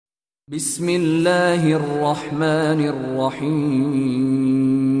বিসমিল্লাহির রহমানির রহিম।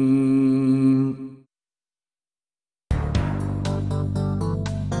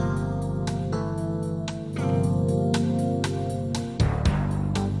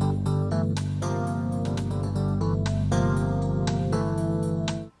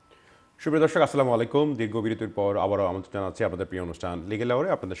 সুপ্রিয় দর্শক, আসসালামু আলাইকুম। দীর্ঘ বিরতির পর আবারও আমন্ত্রণ জানাচ্ছি আপনাদের প্রিয় অনুষ্ঠান লিগ্যাল আওয়ারে।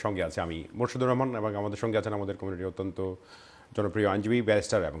 আপনাদের সঙ্গে আছে আমি মোরশাদুর রহমান এবং আমাদের সঙ্গে আছেন আমাদের কমিউনিটির অত্যন্ত জনপ্রিয় আইনজীবী,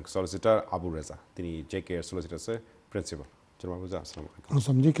 ব্যারিস্টার এবং সলিসিটার আবু রেজা। তিনি জেকে সলিসিটার্সের প্রিন্সিপাল। আবু রেজা, আসসালামু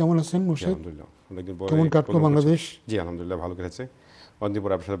আলাইকুম। জি, কেমন আছেন মোরশেদ? আলহামদুলিল্লাহ, অনেকদিন পরে। কেমন কাটলো বাংলাদেশ? জি আলহামদুলিল্লাহ, ভালো কেটেছে। অনেকদিন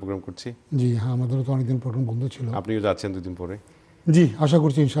পরে আপনার সাথে প্রোগ্রাম করছি। জি হ্যাঁ, আমাদেরও তো অনেকদিন প্রোগ্রাম বন্ধ ছিল। আপনিও যাচ্ছেন দুদিন পরে। জি, আশা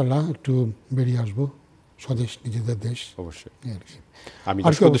করছি ইনশাল্লাহ একটু বেরিয়ে আসবো, স্বদেশ নিজেদের দেশ। অবশ্যই। আমি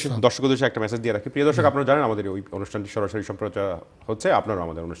দর্শক উদ্দেশ্যে একটা মেসেজ দিয়ে রাখি। প্রিয় দর্শক, আপনারা জানেন আমাদের ওই অনুষ্ঠানটি সরাসরি সম্প্রচার হচ্ছে। আপনারা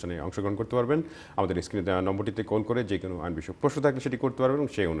আমাদের অনুষ্ঠানে অংশগ্রহণ করতে পারবেন। আমাদের স্ক্রিনে দেওয়া নম্বরটিতে কল করে যে কোনো আইন বিষয়ক প্রশ্ন থাকলে সেটি করতে পারবেন এবং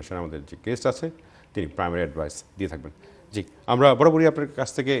সেই অনুষ্ঠানে আমাদের যে গেস্ট আছে তিনি প্রাইমারি অ্যাডভাইস দিয়ে থাকবেন। জি, আমরা বরাবরই আপনার কাছ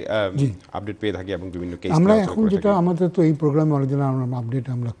থেকে আপডেট পেয়ে থাকি এবং বিভিন্ন কেস আমরা এখন যেটা আমাদের তো এই প্রোগ্রামে অনেকদিন আমরা আপডেট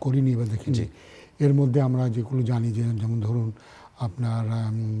আমরা করিনি বা দেখিনি। এর মধ্যে আমরা যেগুলো জানি, যে যেমন ধরুন আপনার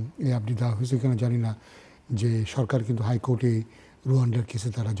এই আপডেট দেওয়া হয়েছে কিনা জানি না, যে সরকার কিন্তু হাইকোর্টে রুয়ান্ডার কেসে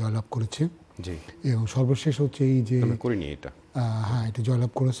তারা জয়লাভ করেছে। এবং সর্বশেষ হচ্ছে এই যে হ্যাঁ, এটা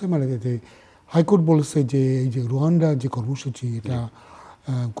জয়লাভ করেছে, মানে এতে হাইকোর্ট বলেছে যে এই যে রুয়ান্ডার যে কর্মসূচি এটা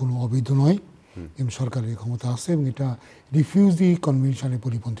কোনো অবৈধ নয় এবং সরকারের ক্ষমতা আছে এবং এটা রিফিউজি কনভেনশনের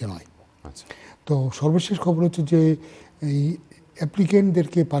পরিপন্থী নয়। তো সর্বশেষ খবর হচ্ছে যে এই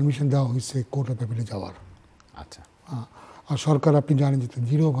অ্যাপ্লিকেন্টদেরকে পারমিশন দেওয়া হয়েছে কোর্ট অফ অ্যাপিলে যাওয়ার। আর সরকার, আপনি জানেন যে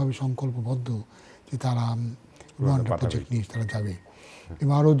দৃঢ়ভাবে সংকল্পবদ্ধ যে তারা রুয়ান্ডা প্রজেক্ট নিয়ে তারা যাবে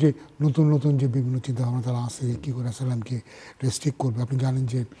এবং আরও যে নতুন নতুন যে বিভিন্ন চিন্তাভাবনা তারা আছে, কী করে আসালামকে রেস্ট্রিক্ট করবে। আপনি জানেন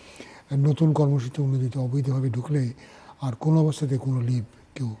যে নতুন কর্মসূচি অনুযায়ী অবৈধভাবে ঢুকলে আর কোনো অবস্থাতে কোনো লিভ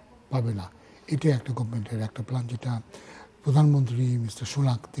কেউ পাবে না। এটাই একটা গভর্নমেন্টের একটা প্ল্যান, যেটা প্রধানমন্ত্রী মিস্টার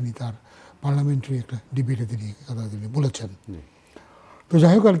সুনাক তিনি তার পার্লামেন্টারি একটা ডিবেটে তিনি বলেছেন। তো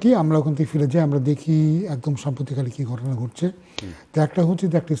যাই হোক আর কি, আমরা ওখান থেকে ফিরে যাই, আমরা দেখি একদম সাম্প্রতিককালে কী ঘটনা ঘটছে। তো একটা হচ্ছে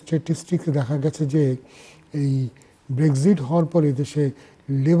যে একটা স্ট্যাটিস্টিক্স দেখা গেছে যে এই ব্রেক্সিট হওয়ার পরে দেশে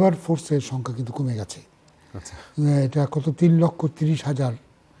লেবার ফোর্সের সংখ্যা কিন্তু কমে গেছে। এটা কত 3,30,000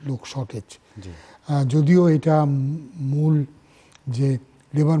 লোক শর্টেজ। যদিও এটা মূল যে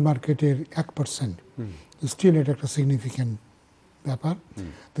লেবার মার্কেটের 1%, স্টিল এটা একটা সিগনিফিক্যান্ট ব্যাপার।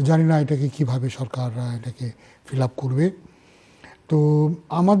 তো জানি না এটাকে কিভাবে সরকার এটাকে ফিল আপ করবে। তো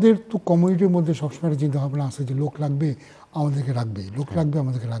আমাদের তো কমিউনিটির মধ্যে সবসময় চিন্তাভাবনা আছে যে লোক লাগবে আমাদেরকে রাখবে, লোক লাগবে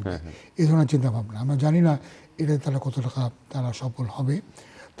আমাদেরকে রাখবে, এই ধরনের চিন্তাভাবনা। আমরা জানি না এটা তারা কত টাকা তারা সফল হবে।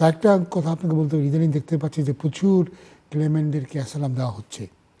 তা একটা কথা আপনাকে বলতে হবে, ইদানিং দেখতে পাচ্ছি যে প্রচুর ক্লেমেন্টদেরকে অ্যাসাইলাম দেওয়া হচ্ছে,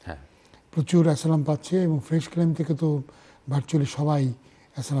 প্রচুর অ্যাসাইলাম পাচ্ছে এবং ফ্রেশ ক্লেম থেকে তো ভার্চুয়ালি সবাই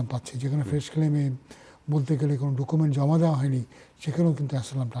অ্যাসাইলাম পাচ্ছে। যেখানে ফ্রেশ ক্লেমে বলতে গেলে কোনো ডকুমেন্ট জমা দেওয়া হয়নি, সেখানেও কিন্তু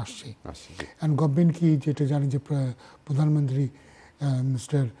অ্যাসাইলামটা আসছে। অ্যান্ড গভর্নমেন্ট কি যেটা জানি যে প্রধানমন্ত্রী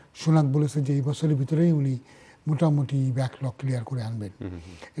মিস্টার সুনাক বলেছে যে এই বছরের ভিতরেই উনি মোটামুটি ব্যাকলগ ক্লিয়ার করে আনবেন।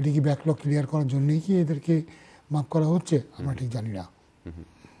 এটা কি ব্যাকলগ ক্লিয়ার করার জন্যই কি এদেরকে মাফ করা হচ্ছে, আমরা ঠিক জানি না।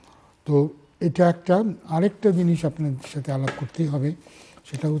 তো এটা একটা আরেকটা জিনিস আপনার সাথে আলাপ করতেই হবে,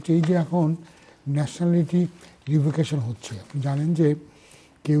 সেটা হচ্ছে এই যে এখন ন্যাশনালিটি রিভোকেশন হচ্ছে। আপনি জানেন যে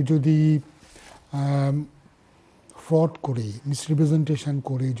কেউ যদি ফ্রড করে, মিসরিপ্রেজেন্টেশন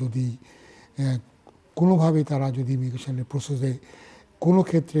করে, যদি কোনোভাবে তারা যদি ইমিগ্রেশনের প্রসেসে কোনো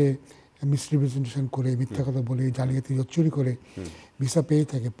ক্ষেত্রে মিসরিপ্রেজেন্টেশন করে, মিথ্যা কথা বলে, জালিয়াতি চুরি করে ভিসা পেয়ে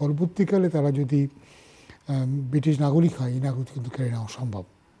থাকে, পরবর্তীকালে তারা যদি ব্রিটিশ নাগরিক হয়, এই নাগরিক কিন্তু কেড়ে নেওয়া সম্ভব।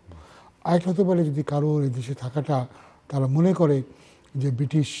 আরেকটা হতে পারে যদি কারোর এই দেশে থাকাটা তারা মনে করে যে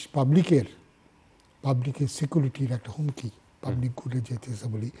ব্রিটিশ পাবলিকের সিকিউরিটির একটা হুমকি, পাবলিক গুডে যেতে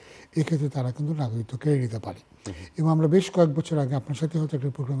বলি, এক্ষেত্রে তারা কিন্তু নাগরিকত্ব কেড়ে নিতে পারে। এবং আমরা বেশ কয়েক বছর আগে আপনার সাথে হয়তো একটা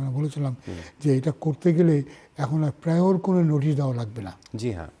প্রোগ্রামে বলেছিলাম যে এটা করতে গেলে এখন আর প্রায়র কোনো নোটিশ দেওয়া লাগবে না। জি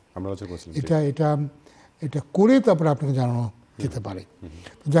হ্যাঁ, আমরা এটা এটা এটা করে তারপরে আপনাকে জানানো যেতে পারে।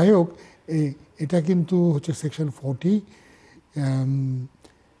 যাই হোক, এটা কিন্তু হচ্ছে সেকশন 40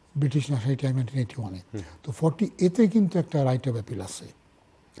 ব্রিটিশ ন্যাশনালিটি অ্যাক্ট 1981-এ। তো 40 এতে কিন্তু একটা রাইট অফ অ্যাপিল আছে।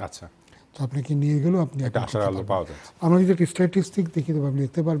 আচ্ছা, তো আপনাকে নিয়ে গেলেও আপনি আমরা যদি একটা স্ট্যাটিস্টিক দেখি তবে আপনি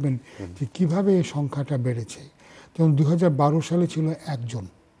দেখতে পারবেন যে কীভাবে এই সংখ্যাটা বেড়েছে। যেমন 2012 সালে ছিল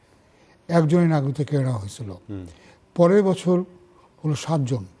একজনের নাগরিকত্ব কেড়ে নেওয়া হয়েছিল, পরের বছর হলো 7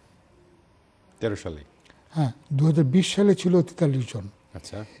 জন, 13 সালে, হ্যাঁ 2020 সালে ছিল 43 জন,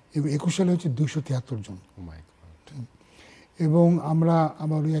 আচ্ছা, এবং 21 সালে হচ্ছে 273 জন। এবং আমরা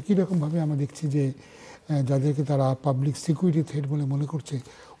আবার একই রকমভাবে আমরা দেখছি যে যাদেরকে তারা পাবলিক সিকিউরিটি থ্রেট বলে মনে করছে,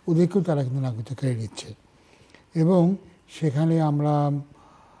 ওদেরকেও তারা কিন্তু নাগরিকত্ব কেড়ে নিচ্ছে। এবং সেখানে আমরা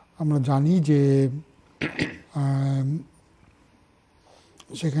আমরা জানি যে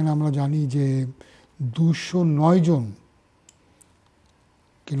সেখানে আমরা জানি যে 209 জনকে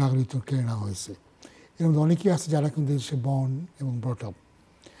নাগরিকত্ব কেড়ে নেওয়া হয়েছে। এর মধ্যে অনেকেই আছে যারা কিন্তু দেশে বর্ন এবং ব্রট আপ।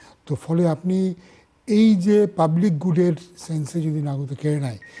 তো ফলে আপনি এই যে পাবলিক গুডের সেন্সে যদি নাগরিকত্ব কেড়ে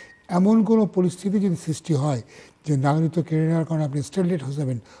নেয়, এমন কোনো পরিস্থিতি যদি সৃষ্টি হয় যে নাগরিকত্ব কেড়ে নেওয়ার কারণে আপনি স্টেটলেট হয়ে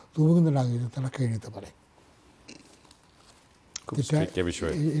যাবেন, তবুও কিন্তু নাগরিকত্ব তারা কেড়ে নিতে পারে।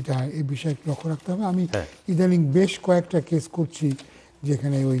 এটা এই বিষয়ে লক্ষ্য রাখতে হবে। আমি ইদানিং বেশ কয়েকটা কেস করছি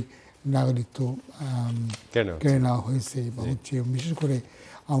যেখানে ওই নাগরিকত্ব কেড়ে নেওয়া হয়েছে বা হচ্ছে। বিশেষ করে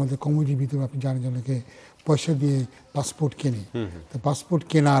আমাদের কমিউনিটির ভিতরে আপনি জানেন অনেকে পয়সা দিয়ে পাসপোর্ট কেনে, তো পাসপোর্ট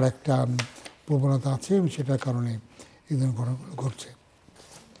কেনার একটা প্রবণতা আছে এবং সেটার কারণে এই ধরনের ঘটনাগুলো ঘটছে।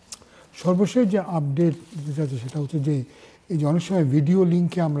 সর্বশেষ যে আপডেট দিতে চাচ্ছি সেটা হচ্ছে যে এই যে অনেক সময় ভিডিও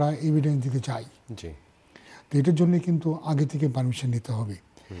লিঙ্কে আমরা এভিডেন্স দিতে চাই, তো এটার জন্য কিন্তু আগে থেকে পারমিশন নিতে হবে।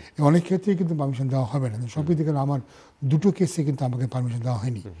 অনেক ক্ষেত্রেই কিন্তু পারমিশন দেওয়া হবে না। সবই থেকে আমার 2টো কেসে কিন্তু আমাকে পারমিশন দেওয়া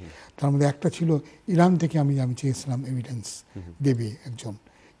হয়নি। তার মধ্যে একটা ছিল ইরান থেকে আমি চেয়েছিলাম এভিডেন্স দেবে একজন,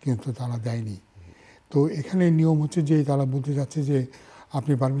 কিন্তু তারা দেয়নি। তো এখানে নিয়ম হচ্ছে যে তারা বলতে যাচ্ছে যে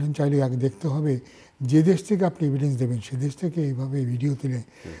আপনি পারমিশন চাইলে আগে দেখতে হবে যে দেশ থেকে আপনি এভিডেন্স দেবেন সে দেশ থেকে এইভাবে ভিডিও তুলে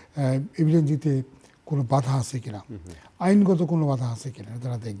এভিডেন্স দিতে কোনো বাধা আছে কিনা, আইনগত কোনো বাধা আছে কিনা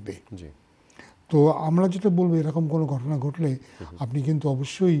তারা দেখবে। তো আমরা যেটা বলবো, এরকম কোনো ঘটনা ঘটলে আপনি কিন্তু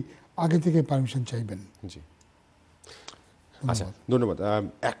অবশ্যই আগে থেকে পারমিশন চাইবেন। আচ্ছা, ধন্যবাদ।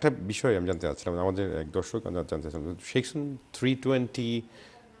 একটা বিষয় আমি জানতে চাচ্ছিলাম, আমাদের এক দর্শক জানতে চাচ্ছিলাম, সেকশন 320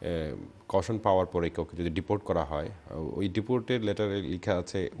 কশন পাওয়ার পরে কাউকে যদি ডিপোর্ট করা হয়, ওই ডিপোর্টের লেটারে লেখা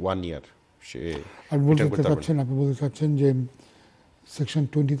আছে 1 ইয়ার। আপনি বলতে চাচ্ছেন যে সেকশন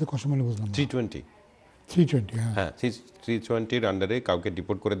 20-তে কশন মানে বুঝলাম 320 হ্যাঁ 320-র আন্ডারে কাউকে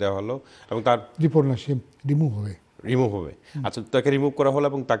ডিপোর্ট করে দেওয়া হলো এবং তার ডিপোর্ট না, সে রিমুভ হবে। আচ্ছা, তাকে রিমুভ করা হলো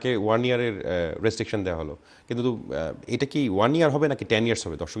এবং তাকে 1 ইয়ারের রেস্ট্রিকশন দেওয়া হলো। কিন্তু এটা কি 1 ইয়ার হবে নাকি 10 ইয়ার্স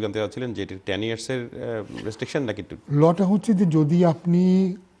হবে? দর্শক জানতে চাচ্ছিলেন যে এটা 10 ইয়ার্সের রেস্ট্রিকশন নাকি। লটা হচ্ছে যে যদি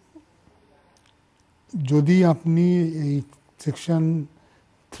আপনি এই সেকশন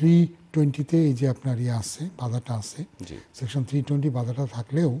 320-তে এই যে আপনার আছে বাধাটা আছে, সেকশন 320 বাধাটা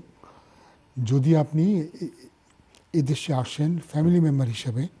থাকলেও যদি আপনি এদেশে আসেন ফ্যামিলি মেম্বার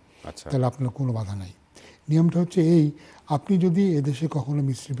হিসেবে, তাহলে আপনার কোনো বাধা নাই। নিয়মটা হচ্ছে এই, আপনি যদি এদেশে কখনো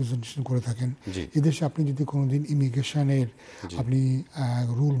মিসরিপ্রেজেন্টেশন করে থাকেন, এদেশে আপনি যদি কোনোদিন ইমিগ্রেশনের আপনি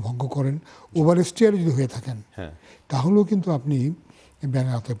রুল ভঙ্গ করেন, ওভারস্টেয়ার যদি হয়ে থাকেন, তাহলেও কিন্তু আপনি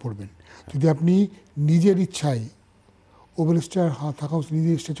ব্যানের আওতায় পড়বেন। যদি আপনি নিজের ইচ্ছায় ওভারস্টেয়ার থাকা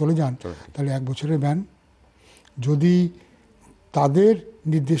নিজের ইচ্ছায় চলে যান, তাহলে 1 বছরের ব্যান। যদি তাদের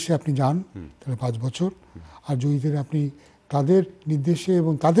নির্দেশে আপনি যান তাহলে 5 বছর, আর যদি আপনি তাদের নির্দেশে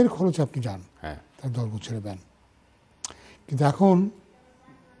এবং তাদের খরচে আপনি যান তাহলে 10 বছরের ব্যান। কিন্তু এখন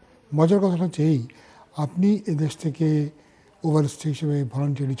মজার কথাটা হচ্ছে এই, আপনি এদেশ থেকে ওভারস্টে হিসেবে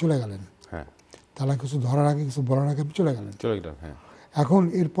ভলান্টিয়ারলি চলে গেলেন, তারা কিছু ধরার আগে কিছু বলার আগে আপনি চলে গেলেন। এখন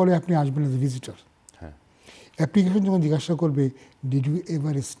এরপরে আপনি আসবেন এজ এ ভিজিটর। অ্যাপ্লিকেশন যখন জিজ্ঞাসা করবে did you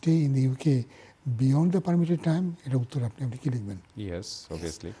ever stay in the UK beyond the permitted time, এটা উত্তর আপনি কি লিখবেন?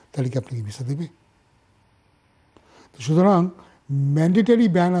 তাহলে কি আপনাকে ভিসা দেবে? তো সুতরাং ম্যান্ডেটারি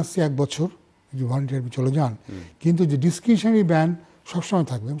ব্যান আসছে 1 বছর যদি ভলান্টিয়ার চলে যান, কিন্তু যে ডিসক্রিশনারি ব্যান সবসময়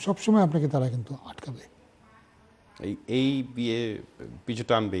থাকবে, সবসময় আপনাকে তারা কিন্তু আটকাবে। এই বিয়ে পিছু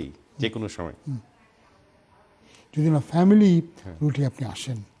টানবেই যে কোনো সময়, যদি না ফ্যামিলি রুটে আপনি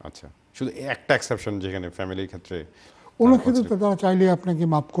আসেন। আচ্ছা, শুধু একটা এক্সেপশন যেখানে ফ্যামিলির ক্ষেত্রে, অন্য ক্ষেত্রে তারা চাইলে আপনাকে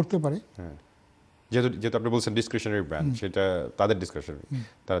মাফ করতে পারে। যেহেতু আপনি বলছেন ডিসক্রিশনারি ব্যান, সেটা তাদের ডিসক্রিশনারি,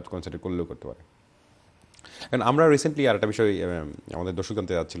 তারা কনসিডার করলেও করতে পারে। কারণ আমরা রিসেন্টলি আর একটা বিষয় আমাদের দর্শক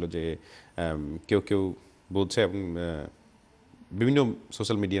জানতে যাচ্ছিল যে কেউ বলছে এবং বিভিন্ন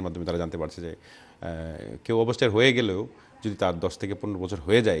সোশ্যাল মিডিয়ার মাধ্যমে তারা জানতে পারছে যে কেউ অবস্থায় হয়ে গেলেও যদি তার 10 থেকে 15 বছর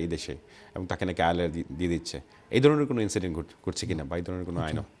হয়ে যায় এই দেশে এবং তাকে নাকি আইএলআর দিয়ে দিচ্ছে, এই ধরনের কোনো ইনসিডেন্ট ঘটছে কিনা বা এই ধরনের কোনো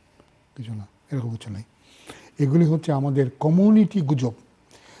আইনও? কিছু না, এরকম কিছু নেই। এগুলি হচ্ছে আমাদের কমিউনিটি গুজব,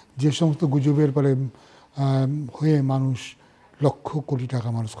 যে সমস্ত গুজবের পরে হয়ে মানুষ লক্ষ কোটি টাকা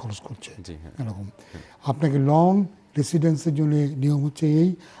মানুষ খরচ করছে। এরকম আপনাকে লং রেসিডেন্সের জন্য নিয়ম হচ্ছে এই,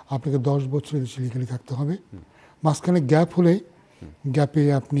 আপনাকে 10 বছর দেশে লিগালি থাকতে হবে। মাঝখানে গ্যাপ হলে গ্যাপে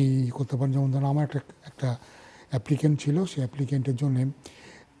আপনি করতে পারেন। যেমন ধরুন আমার একটা অ্যাপ্লিকেন্ট ছিল, সেই অ্যাপ্লিকেন্টের জন্য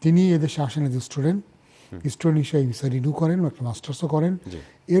তিনি এদেশে আসেন এজ স্টুডেন্ট হিসেবে ভিসা রিনিউ করেন, একটা মাস্টার্সও করেন।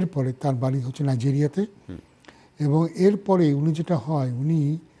 এরপরে তার বাড়ি হচ্ছে নাইজেরিয়াতে, এবং এরপরে উনি যেটা হয়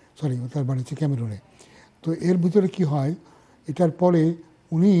তার বাড়ি হচ্ছে ক্যামেরুনে। তো এর ভিতরে কি হয়, এটার পরে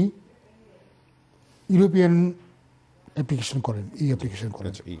উনি ইউরোপিয়ান অ্যাপ্লিকেশন করেন,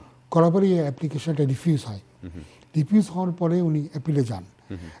 করার পরে এই অ্যাপ্লিকেশনটা রিফিউজ হয়। রিফিউজ হওয়ার পরে উনি অ্যাপিলে যান,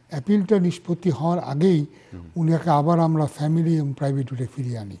 অ্যাপিলটা নিষ্পত্তি হওয়ার আগেই উনাকে আবার আমরা ফ্যামিলি এবং প্রাইভেট রুটে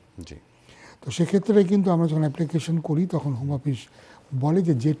ফিরিয়ে আনি। তো সেক্ষেত্রে কিন্তু আমরা যখন অ্যাপ্লিকেশন করি তখন হোম অফিস বলে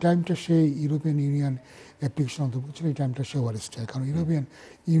যে টাইমটা সে ইউরোপিয়ান ইউনিয়ন অ্যাপ্লিকেশন অন্তর্ভুক্ত ছিল এই টাইমটা সে ওয়ারেস্ট চায়, কারণ ইউরোপিয়ান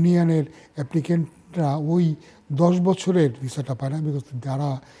ইউনিয়নের অ্যাপ্লিকেন্টরা ওই 10 বছরের ভিসাটা পায় না, বিকজ তারা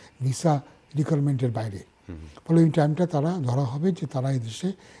ভিসা রিকোয়ারমেন্টের বাইরে। ফলে ওই টাইমটা তারা ধরা হবে যে তারা এই দেশে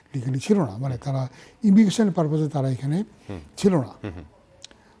লিগালি ছিল না, মানে তারা ইমিগ্রেশন পারপাসে তারা এখানে ছিল না।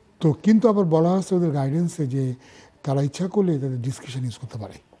 তো কিন্তু আবার বলা হচ্ছে ওদের গাইডেন্সে যে তারা ইচ্ছা করলে তাদের ডিসক্রিপশন ইউজ করতে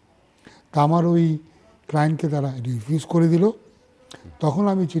পারে। তা আমার ওই ক্লায়েন্টকে তারা রিফিউজ করে দিল। তখন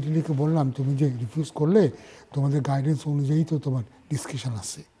আমি চিঠি লিখে বললাম, তুমি যে রিফিউজ করলে তোমাদের গাইডেন্স অনুযায়ী তো তোমার ডিসক্রিপশন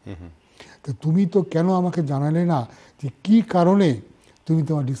আছে, তো তুমি তো কেন আমাকে জানালে না যে কী কারণে তুমি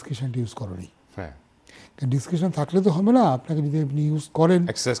তোমার ডিসক্রিপশনটা ইউজ করোনি। ডিসক্রিপশন থাকলে তো হবে না, আপনাকে যদি আপনি ইউজ করেন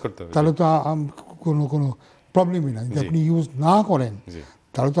তাহলে তো কোনো প্রবলেমই না। যদি আপনি ইউজ না করেন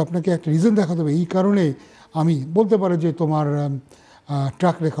তাহলে তো আপনাকে একটা রিজন দেখাতে হবে, এই কারণে আমি বলতে পারে যে তোমার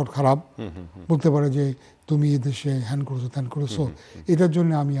ট্র্যাক রেকর্ড খারাপ, বলতে পারে যে তুমি এদেশে হ্যান করেছো ত্যান করেছো, এটার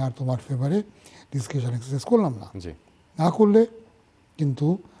জন্য আমি আর তোমার ফেভারে ডিসকাশন এক্সারসাইজ করলাম না। না করলে কিন্তু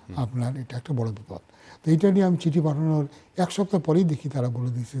আপনার এটা একটা বড় বিপদ। তো এইটা নিয়ে আমি চিঠি পাঠানোর 1 সপ্তাহ পরেই দেখি তারা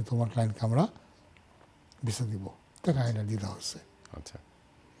বলে দিয়েছে তোমার ক্লায়েন্টকে আমরা ভিসা দিব, তাকে আইনা দিতে হচ্ছে। আচ্ছা,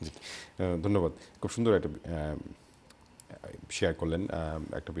 ধন্যবাদ। খুব সুন্দর একটা শেয়ার করলেন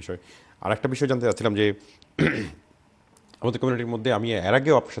একটা বিষয়। আর একটা বিষয় জানতে চাচ্ছিলাম যে আমাদের কমিউনিটির মধ্যে আমি এর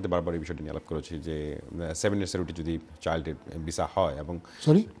আগেও আপনার সাথে বারবার এই বিষয়টি নিয়ে আলাপ করেছি যে 7 ইয়ার্সের রুটে যদি চাইল্ডের ভিসা হয় এবং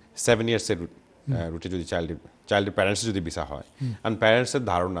 7 ইয়ার্সের রুটে যদি চাইল্ডের প্যারেন্টসের যদি ভিসা হয়, আর প্যারেন্টসের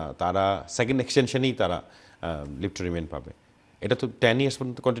ধারণা তারা সেকেন্ড এক্সটেনশনেই তারা লিভ টু রিমেইন পাবে, এটা তো 10 ইয়ার্স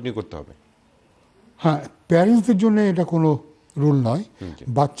পর্যন্ত কন্টিনিউ করতে হবে। হ্যাঁ, প্যারেন্টসদের জন্য এটা কোনো রুল নয়।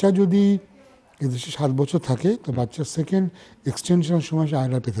 বাচ্চা যদি এদেশে 7 বছর থাকে তো বাচ্চা সেকেন্ড এক্সটেনশনের সময় সে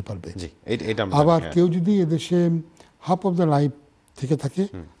আইলার পেতে পারবে। আবার কেউ যদি এদেশে হাফ অফ দ্য লাইফ থেকে থাকে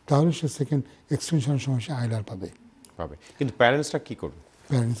তাহলে সে সেকেন্ড এক্সটেনশনের সময় সে আইলার পাবে। কিন্তু প্যারেন্টসরা কি করবে?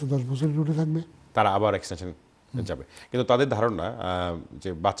 প্যারেন্টসরা 10 বছরের রুটে থাকবে, তারা আবার এক্সটেনশন যাবে। কিন্তু তাদের ধারণা যে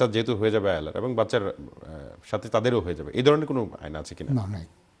বাচ্চা যেহেতু হয়ে যাবে আইলার এবং বাচ্চার সাথে তাদেরও হয়ে যাবে, এই ধরনের কোনো আইন আছে কিনা? না, নাই।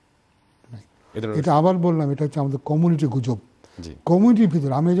 এটা আবার বললাম, এটা হচ্ছে আমাদের কমিউনিটি গুজব। কমিউনিটির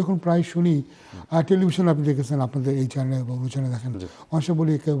ভিতরে আমি যখন প্রায় শুনি, টেলিভিশন আপনি দেখেছেন, আপনাদের এই চ্যানেলে বা অন্য চ্যানেলে দেখেন, অনেক সময়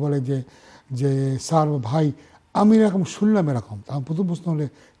বলি, কেউ বলে যে স্যার ভাই আমি এরকম শুনলাম এরকম। আমার প্রথম প্রশ্ন হলে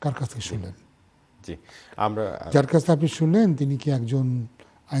কার কাছ থেকে শুনলেন? আমরা যার কাছ থেকে আপনি শুনলেন তিনি কি একজন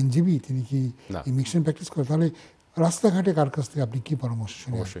আইনজীবী, তিনি কি ইমিগ্রেশন প্র্যাকটিস করে? তাহলে রাস্তাঘাটে কার কাছ থেকে আপনি কি পরামর্শ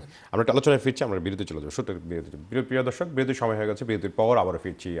শুনে? অবশ্যই আমরা একটা আলোচনায় ফিরছি, আমরা বিরতি চলে যাবো। প্রিয় দর্শক, বিরতির সময় হয়ে গেছে। বিরতির পর আবার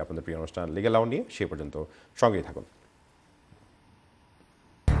ফিরছি আপনাদের প্রিয় অনুষ্ঠান লিগ্যাল লাউ নিয়ে। সে পর্যন্ত সঙ্গেই থাকুন।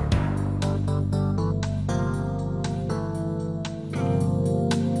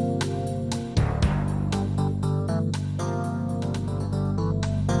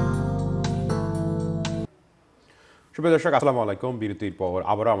 সুপ্রিয় দর্শক, আসসালামু আলাইকুম। বিরতির পর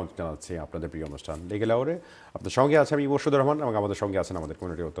আবারও আমাদের জানাচ্ছি আপনাদের প্রিয় অনুষ্ঠান লিগ্যাল লাউরে। আপনাদের সঙ্গে আছে আমি মোর্শাদুর রহমান এবং আমাদের সঙ্গে আছেন আমাদের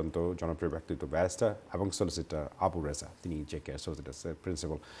কমিউনিটির অত্যন্ত জনপ্রিয় ব্যক্তিত্ব ব্যারিস্টার এবং সলিসিটর আবু রেজা, তিনি JKR সলিসিটরসের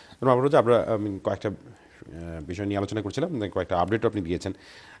প্রিন্সিপাল। আমরা কয়েকটা বিষয় নিয়ে আলোচনা করছিলাম, কয়েকটা আপডেটও আপনি দিয়েছেন।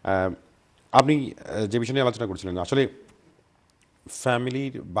 আপনি যে বিষয় নিয়ে আলোচনা করছিলেন, আসলে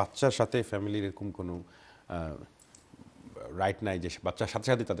ফ্যামিলির বাচ্চার সাথে ফ্যামিলির এরকম কোনো রাইট নাই যে বাচ্চার সাথে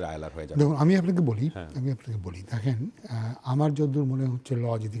সাথে তাদের আইলার হয়ে যাবে। দেখুন, আমি আপনাকে বলি, দেখেন, আমার যতদূর মনে হচ্ছে ল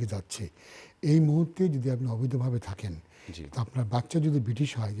যেদিকে যাচ্ছে, এই মুহূর্তে যদি আপনি অবৈধভাবে থাকেন, আপনার বাচ্চা যদি ব্রিটিশ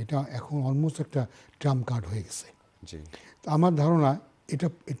হয়, যেটা এখন অলমোস্ট একটা ট্রাম্প কার্ড হয়ে গেছে। আমার ধারণা এটা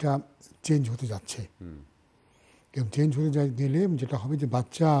চেঞ্জ হতে যাচ্ছে। চেঞ্জ হতে গেলে যেটা হবে যে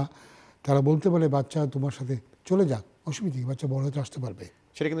বাচ্চা, তারা বলতে পারে বাচ্চা তোমার সাথে চলে যাক, অসুবিধা কি, বাচ্চা বড় হতে আসতে পারবে।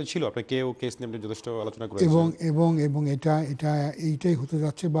 সেটা কিন্তু ছিল, আপনি কেউ কেস নিয়ে যথেষ্ট আলোচনা করেছেন। এবং এইটাই হতে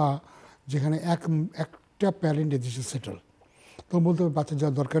যাচ্ছে, বা যেখানে একটা প্যারেন্ট এদেশে সেটেল, তো বলতে হবে বাচ্চা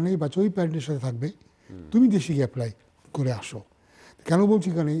যাওয়ার দরকার নেই, বাচ্চা ওই প্যারেন্টের সাথে থাকবে, তুমি দেশে গিয়ে অ্যাপ্লাই করে আসো। কেন বলছি,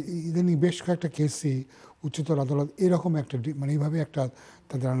 কারণ ইদানিং বেশ কয়েকটা কেসে উচ্চতর আদালত এরকম একটা মানে এইভাবে একটা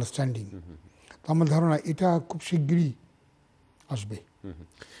তাদের আন্ডারস্ট্যান্ডিং। তো আমার ধারণা এটা খুব শিগগিরই আসবে।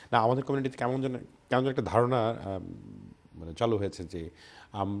 না, আমাদের কমিউনিটিতে কেমন যেন একটা ধারণা মানে চালু হয়েছে যে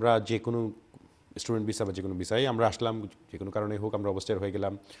আমরা যে কোনো স্টুডেন্ট ভিসা বা যে কোনো ভিসায় আমরা আসলাম, যে কোনো কারণে হোক আমরা অবস্থায় হয়ে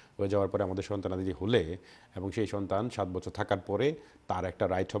গেলাম, হয়ে যাওয়ার পরে আমাদের সন্তানাদি হলে এবং সেই সন্তান 7 বছর থাকার পরে তার একটা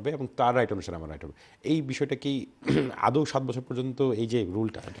রাইট হবে এবং তার রাইট অনুসারে আমার রাইট হবে। এই বিষয়টা কি আদৌ 7 বছর পর্যন্ত এই যে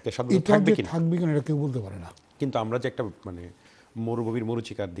রুলটা 7 বছর থাকবে কিনা এটা কেউ বলতে পারে না। কিন্তু আমরা যে একটা মানে মরুভূমির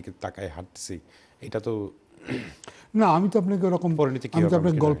মরুচিকার দিকে তাকায় হাঁটছি, এটা তো না। আমি তো আপনাকে ওরকম, আমি তো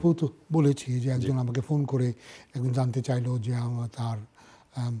আপনাকে গল্প তো বলেছি যে একজন আমাকে ফোন করে একজন জানতে চাইলো যে তার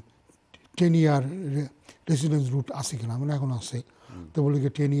 10 ইয়ার রেসিডেন্স রুট আছে কিনা, মানে এখন আছে। তো বলে কি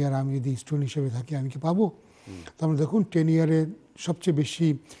 10 ইয়ার আমি যদি স্টুডেন্ট হিসেবে থাকি আমি কি পাবো? তারপরে দেখুন 10 ইয়ারের সবচেয়ে বেশি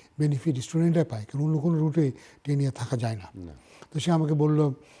বেনিফিট স্টুডেন্টরা পায়, কারণ অন্য কোনো রুটে 10 ইয়ার থাকা যায় না। তো সে আমাকে বললো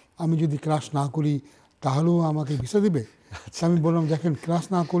আমি যদি ক্লাস না করি তাহলেও আমাকে ভিসা দেবে। আমি বললাম দেখেন, ক্লাস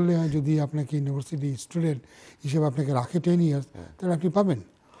না করলে যদি আপনাকে ইউনিভার্সিটি স্টুডেন্ট হিসেবে আপনাকে রাখে 10 ইয়ার্স, তাহলে আপনি পাবেন।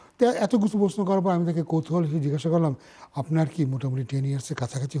 তো এত কিছু প্রশ্ন করার পর আমি তাকে কৌতূহল হিসেবে জিজ্ঞাসা করলাম আপনার কি মোটামুটি 10 ইয়ার্সের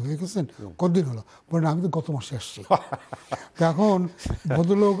কাছাকাছি হয়ে গেছেন, কতদিন হলো? বলেন আমি তো গত মাসে আসছি। তো এখন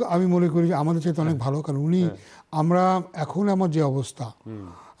ভদ্রলোক আমি মনে করি আমাদের চাইতে অনেক ভালো, কারণ উনি আমরা এখন আমার যে অবস্থা,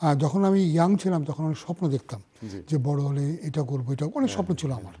 যখন আমি ইয়াং ছিলাম তখন আমি স্বপ্ন দেখতাম যে বড় হলে এটা করবো, এটা অনেক স্বপ্ন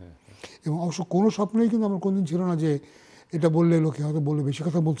ছিল আমার। এবং অবশ্য কোনো স্বপ্নই কিন্তু আমার কোনদিন ছিল না যে এটা বললে লোকে হয়তো বললে বেশি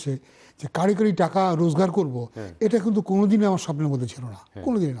কথা বলছে, যে কারি টাকা রোজগার করব, এটা কিন্তু কোনোদিনই আমার স্বপ্নের মধ্যে ছিল না,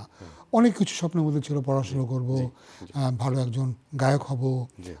 কোনোদিনই না। অনেক কিছু স্বপ্নের মধ্যে ছিল, পড়াশোনা করব, ভালো একজন গায়ক হব,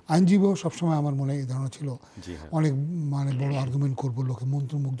 আইনজীবী সবসময় আমার মনে এই ধারণা ছিল, অনেক মানে বড় আর্গুমেন্ট করব, লোকে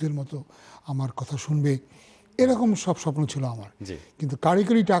মন্ত্রমুগ্ধের মতো আমার কথা শুনবে, এরকম সব স্বপ্ন ছিল আমার। কিন্তু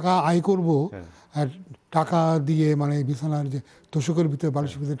কারি টাকা আয় করব আর টাকা দিয়ে মানে বিছানার যে তোষকের ভিতরে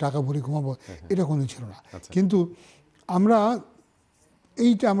বালিশের ভিতরে টাকা ভরে ঘুমাবো, এটা কোনোদিন ছিল না। কিন্তু আমরা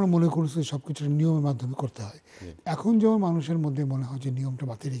আমরা মনে করছি সব কিছু নিয়মের মাধ্যমে করতে হয়। এখন যেমন মানুষের মধ্যে মনে হয় যে নিয়মটা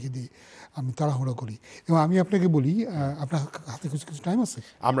বাতিল রেখে দিয়ে আমি তাড়াহুড়ো করি। এবং আমি আপনাকে বলি, আপনার হাতে কিছু কিছু টাইম আছে?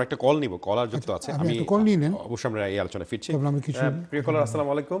 আমরা একটা কল নিব, কলার যুক্ত আছে, আমি একটা কল নিয়ে নেন, অবশ্যই আমরা এই আলোচনা ফিরছি। প্রিয় কলার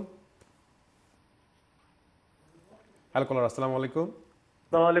আসসালামু আলাইকুম। হ্যালো কলার, আসসালামু আলাইকুম।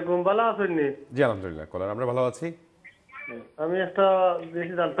 আসসালামু আলাইকুম, ভালো আছেন? জি আলহামদুলিল্লাহ কলার, আমরা ভালো আছি। আমি একটা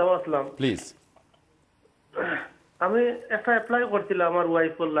জিনিস জানতে পারলাম, প্লিজ। আমি একটা অ্যাপ্লাই করছিলাম আমার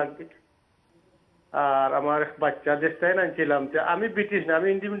ওয়াইফের লাগবে, আর আমার বাচ্চা দেশটাই নাইছিলাম। আমি ব্রিটিশ না, আমি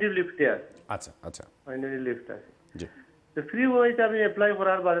ইন্ডিপেন্ডেন্ট লিফটে আছি। আচ্ছা আচ্ছা, ইন্ডিপেন্ডেন্ট লিফট আছে। জি। তো ফ্রি ওয়াইতে আমি অ্যাপ্লাই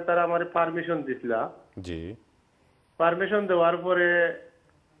করার পরে তারা আমার পারমিশন দিছিল। জি। পারমিশন দেওয়ার পরে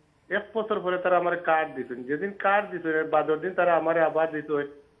 1 বছর পরে তারা আমার কার্ড দিতেন। যেদিন কার্ড দিত বাদর দিন তারা আমার আবার দিত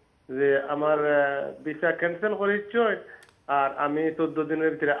যে আমার ভিসা ক্যান্সেল করেছ আর আমি 14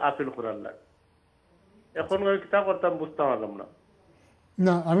 দিনের ভিতরে আপিল করার লাগে। এখন আমি কিতা করতাম বুঝতে পারলাম না।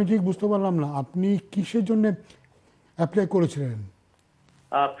 না আমি ঠিক বুঝতে পারলাম না, আপনি কিসের জন্য অ্যাপ্লাই করেছিলেন?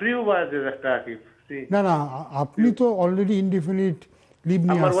 ফ্রি ওয়াইজ একটা কি? না না, আপনি তো অলরেডি ইনডিফিনিট লিভ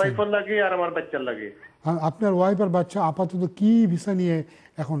নিয়ে আমার আছেন। ওয়াইফের লাগে আর আমার বাচ্চার লাগে। আপনার ওয়াইফ আর বাচ্চা আপাতত কি ভিসা নিয়ে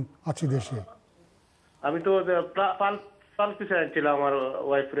এখন আছে দেশে? আমি তো পাল ভিসা ছিলাম, আমার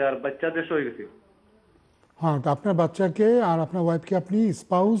ওয়াইফের আর বাচ্চা দেশ হয়ে গেছে। হ্যাঁ, তো আপনার বাচ্চাকে আর আপনার ওয়াইফকে আপনি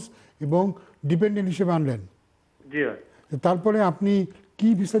স্পাউস এবং ডিপেন্ডেন্ট হিসেবে আনলেন। জি। তারপরে আপনি কি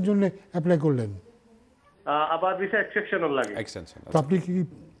ভিসার জন্য অ্যাপ্লাই করলেন? আবার ভিসা এক্সটেনশনের লাগে। তো আপনি কি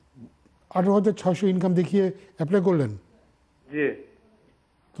 18,600 ইনকাম দেখিয়ে অ্যাপ্লাই করলেন? জি।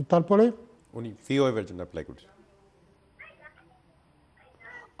 তো তারপরে উনি ফি ওয়েভের জন্য অ্যাপ্লাই করছেন।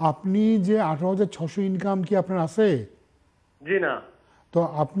 আপনি যে 18,600 ইনকাম কি আপনার আছে? জি না। তো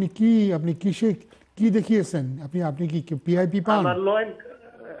আপনি কিসে কি দেখিয়েছেন? আপনি কি পিআইপি পান? আমার লোন,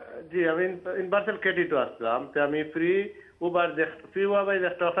 জি আমি ইউনিভার্সাল ক্রেডিট আসলাম। আমি ফ্রি উবার ফ্রি ওয়াবাই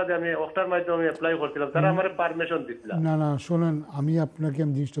একটা আমি ওটার মাধ্যমে অ্যাপ্লাই করছিলাম, তারা আমার পারমিশন দিছিল। না না শোনেন, আমি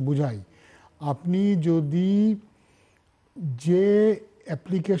জিনিসটা বুঝাই। আপনি যদি যে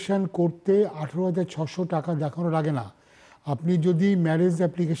অ্যাপ্লিকেশন করতে 18,600 টাকা দেখানো লাগে না, আপনি যদি ম্যারেজ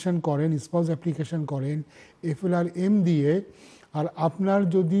অ্যাপ্লিকেশন করেন, স্পাউস অ্যাপ্লিকেশন করেন FLRM দিয়ে, আর আপনার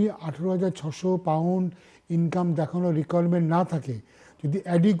যদি 18,600 পাউন্ড ইনকাম দেখানো রিকোয়ারমেন্ট না থাকে, যদি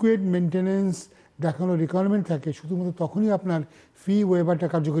অ্যাডিকুয়েট মেনটেন্যান্স দেখানো রিকোয়ারমেন্ট থাকে, শুধুমাত্র তখনই আপনার ফি ওয়েভারটা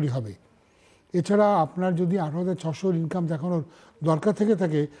কার্যকরী হবে। এছাড়া আপনার যদি 18,600 ইনকাম দেখানোর দরকার থেকে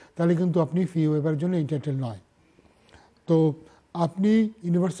থাকে, তাহলে কিন্তু আপনি ফি ওয়েভার জন্য এন্টাইটেল নয়। তো আপনি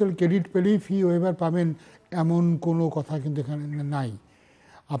ইউনিভার্সাল ক্রেডিট পেলেই ফি ওয়েভার পাবেন এমন কোনো কথা কিন্তু এখানে নাই।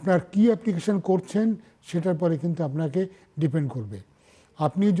 আপনার কি অ্যাপ্লিকেশন করছেন সেটার পরে কিন্তু আপনাকে ডিপেন্ড করবে।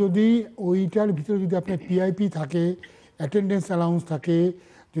 আপনি যদি ওইটার ভিতরে যদি আপনার পিআইপি থাকে, অ্যাটেন্ডেন্স অ্যালাউন্স থাকে,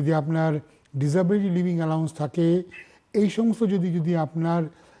 যদি আপনার ডিসেবিলিটি লিভিং অ্যালাউন্স থাকে, এই সমস্ত যদি আপনার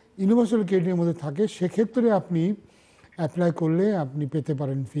ইউনিভার্সাল ক্রেডিটের মধ্যে থাকে, সেক্ষেত্রে আপনি অ্যাপ্লাই করলে আপনি পেতে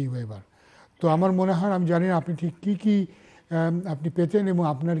পারেন ফি ওয়েভার। তো আমার মনে হয়, আমি জানি না আপনি ঠিক কী আপনি পেতেন এবং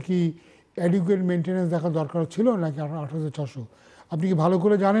আপনার কি অ্যাডিকুয়েট মেনটেন্যান্স দেখা দরকার ছিল নাকি 18,600। আপনি কি ভালো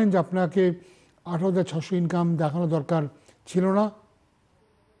করে জানেন যে আপনাকে 18,600 ইনকাম দেখানো দরকার ছিল না?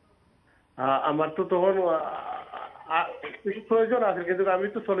 আমার তো তখন কিছু প্রয়োজন আছে, কিন্তু আমি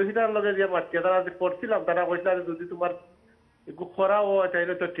তো সলিসিটার লগে যে মারছি তারা করছিলাম, তারা কইছিল যদি তোমার একটু করাও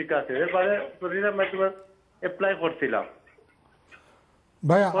চাইলে তো ঠিক আছে। এরপরে সলিসিটার মাধ্যমে অ্যাপ্লাই করছিলাম।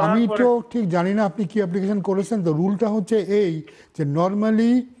 ভাই আমি তো ঠিক জানি না আপনি কি অ্যাপ্লিকেশন করেছেন। তো রুলটা হচ্ছে এই যে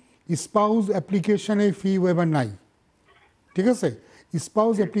নর্মালি স্পাউস অ্যাপ্লিকেশনে ফি ওয়েভার নাই, ঠিক আছে?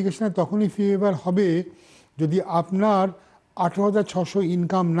 স্পাউস অ্যাপ্লিকেশনে তখনই ফি ওয়েভার হবে যদি আপনার 18,600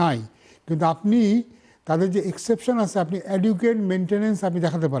 ইনকাম নাই, কিন্তু আপনি তাদের যে এক্সেপশন আছে আপনি এডুকেট মেনটেন্যান্স আপনি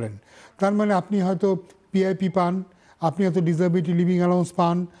দেখাতে পারেন। তার মানে আপনি হয়তো পিআইপি পান, আপনি হয়তো ডিসেবিলিটি লিভিং অ্যালাউন্স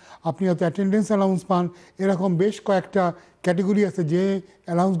পান, আপনি হয়তো অ্যাটেন্ডেন্স অ্যালাউন্স পান, এরকম বেশ কয়েকটা ক্যাটেগরি আছে যে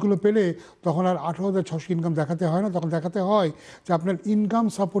অ্যালাউন্সগুলো পেলে তখন আর 18,600 ইনকাম দেখাতে হয় না, তখন দেখাতে হয় যে আপনার ইনকাম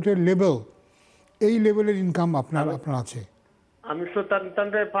সাপোর্টের লেভেল, এই লেভেলের ইনকাম আপনার আছে। আমি তো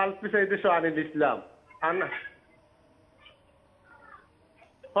তান্ডে ফাল পিছে এই দেশে আনি দিছিলাম,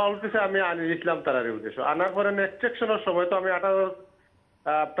 ফাল পিছে আমি আনি দিছিলাম তার উদ্দেশ্য আনার পরে নেক্সট সেকশনের সময় তো আমি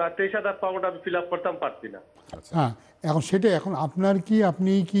 23,000 পাউন্ড আমি ফিল আপ করতাম পারছি না। হ্যাঁ, এখন সেটাই, এখন আপনার কি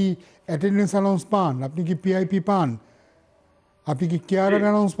আপনি কি অ্যাটেন্ডেন্স অ্যালাউন্স পান, আপনি কি পিআইপি পান, আপনি কি কেয়ারার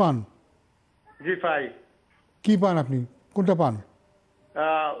অ্যালাউন্স পান? জি পাই। কি পান আপনি, কোনটা পান?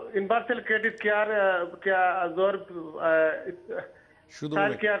 ইউনিভার্সাল ক্রেডিট কেয়ার জোর শুধু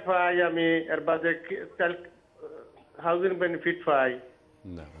চাইল্ড কেয়ার পাই আমি, এর বাদে চাইল্ড হাউজিং বেনিফিট পাই।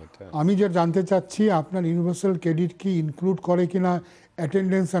 না, এটা আমি যা জানতে চাচ্ছি আপনার ইউনিভার্সাল ক্রেডিট কি ইনক্লুড করে কিনা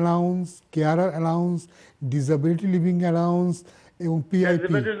attendance allowance, carer allowance, disability living allowance এবং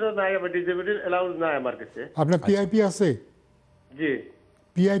পিআইপি? ডিসেবিলিটি অ্যালাউন্স নাই আমার কাছে। আপনার পিআইপি আছে? জি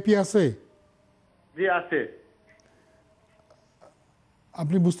পিআইপি আছে? জি আছে।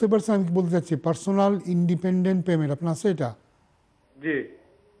 আপনি বুঝতে পারছেন আমি কি বলতে চাচ্ছি? পার্সোনাল ইন্ডিপেন্ডেন্ট পেমেন্ট আপনার আছে এটা? জি।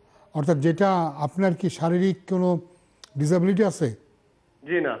 অর্থাৎ যেটা আপনার কি শারীরিক কোনো ডিসেবিলিটি আছে?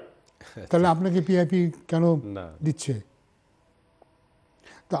 জি না। তাহলে আপনাকে পিআইপি কেন দিচ্ছে?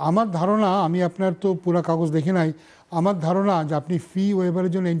 তো আমার ধারণা, আমি আপনার তো পুরো কাগজ দেখে নাই, আমার ধারণা যে আপনি ফি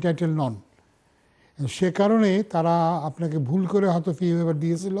ওয়েভারের জন্য এন্টাইটেল নন, সে কারণে তারা আপনাকে ভুল করে হয়তো ফি ওয়েভার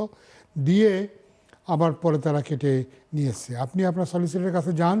দিয়েছিল, দিয়ে আবার পরে তারা কেটে নিয়েছে। আপনি আপনার সলিসিটরের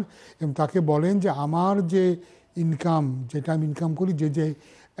কাছে যান এবং তাকে বলেন যে আমার যে ইনকাম, যেটা আমি ইনকাম করি, যে যে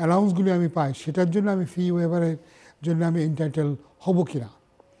অ্যালাউন্সগুলি আমি পাই, সেটার জন্য আমি ফি ওয়েভারের জন্য আমি এন্টাইটেল হব কিনা,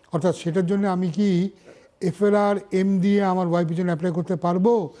 অর্থাৎ সেটার জন্য আমি কি এফএলআর এম দিয়ে আমার ওয়াইফের জন্য অ্যাপ্লাই করতে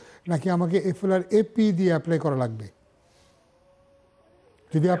পারবো, নাকি আমাকে এফএলআর এপি দিয়ে অ্যাপ্লাই করা লাগবে?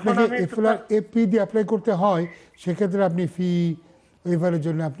 যদি আপনাকে এফএলআর এপি দিয়ে অ্যাপ্লাই করতে হয় সেক্ষেত্রে আপনি ফি ওয়েভারের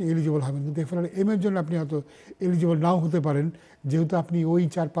জন্য আপনি এলিজিবল হবেন, কিন্তু এফএলআর এম এর জন্য আপনি হয়তো এলিজিবল নাও হতে পারেন, যেহেতু আপনি ওই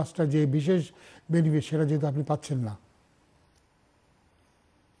 4-5টা যে বিশেষ বেনিফিট সেটা যেহেতু আপনি পাচ্ছেন না।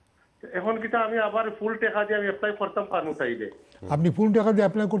 এখন কিন্তু আমি আবার ফুল টাকা দিয়ে আমি অ্যাপ্লাই করতাম পারবো চাইলে? আপনি ফুল টাকা দিয়ে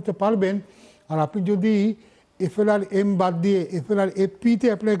অ্যাপ্লাই করতে পারবেন, আর আপনি যদি এফএলআর এম বাদ দিয়ে এফএলআর এপিতে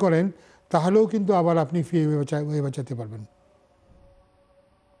অ্যাপ্লাই করেন তাহলেও কিন্তু আবার আপনি ফি ওয়েভার চাইতে পারবেন।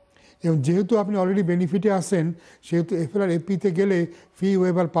 এবং যেহেতু আপনি অলরেডি বেনিফিটে আসেন সেহেতু এফএলআর এপিতে গেলে ফি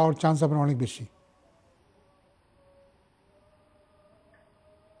ওয়েভার পাওয়ার চান্স আপনার অনেক বেশি।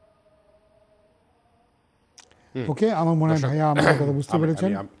 ওকে, আমার মনে হয় ভাইয়া আমার কথা বুঝতে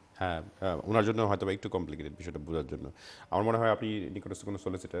পেরেছেন। হ্যাঁ, ওনার জন্য হয়তো একটু কমপ্লিকেটেড বিষয়টা বোঝার জন্য আমার মনে হয় আপনি নিকটস্থ কোনো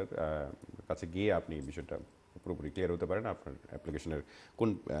সলিসিটর কাছে গিয়ে আপনি বিষয়টা পুরোপুরি ক্লিয়ার হতে পারেন আপনার অ্যাপ্লিকেশনের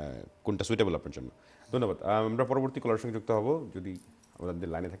কোনটা সুইটেবল আপনার জন্য। ধন্যবাদ। আমরা পরবর্তী কলার সঙ্গে যুক্ত হব যদি আমাদের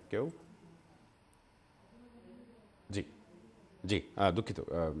লাইনে থাকে কেউ। জি জি, দুঃখিত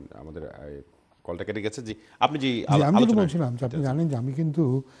আমাদের কলটা কেটে গেছে। জি, আপনি আমি তো বলছিলাম যে আপনি জানেন যে আমি কিন্তু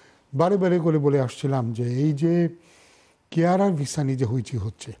বারে বারে করে বলে আসছিলাম যে এই যে কেয়ারার ভিসা নিয়ে যে হইচি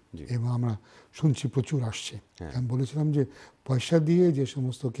হচ্ছে এবং আমরা শুনছি প্রচুর আসছে, আমি বলেছিলাম যে পয়সা দিয়ে যে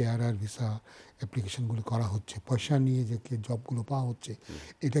সমস্ত কেয়ারার ভিসা অ্যাপ্লিকেশনগুলো করা হচ্ছে, পয়সা নিয়ে যে জবগুলো পাওয়া হচ্ছে,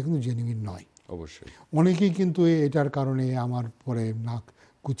 এটা কিন্তু জেনুইন নয়। অবশ্যই অনেকেই কিন্তু এটার কারণে আমার পরে নাক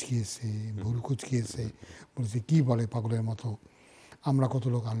কুচকিয়েছে, ভুল কুচকিয়েছে, বলেছে কি বলে পাগলের মতো, আমরা কত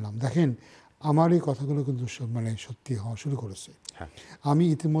লোক আনলাম। দেখেন আমার এই কথাগুলো কিন্তু মানে সত্যি হওয়া শুরু করেছে। আমি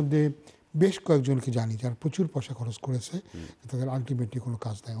ইতিমধ্যে বেশ কয়েকজনকে জানি যারা প্রচুর পয়সা খরচ করেছে, তাদের আলটিমেটলি কোনো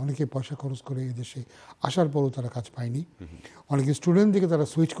কাজ নেই। অনেকে পয়সা খরচ করে এদেশে আসার পরও তারা কাজ পায়নি। অনেকে স্টুডেন্ট থেকে তারা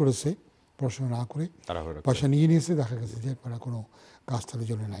সুইচ করেছে পড়াশোনা না করে, পয়সা নিয়ে নিয়েছে, দেখা গেছে যে তারা কোনো কাজ তাদের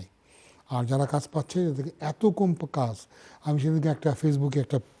জন্য নাই। আর যারা কাজ পাচ্ছে তাদেরকে এত কম কাজ। আমি সেদিনকে একটা ফেসবুকে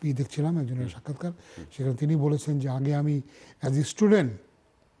একটা দেখছিলাম একজনের সাক্ষাৎকার, সেখানে তিনি বলেছেন যে আগে আমি as a student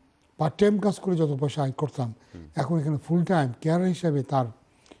part time কাজ করে যত পয়সা আয় করতাম, এখন এখানে ফুল টাইম কেয়ার হিসাবে তার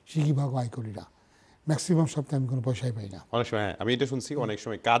সিগিভাগ আয় করি না, ম্যাক্সিমাম সপ্তাহে আমি কোনো পয়সাই পাই না। অনেক সময় আমি এটা শুনছি, অনেক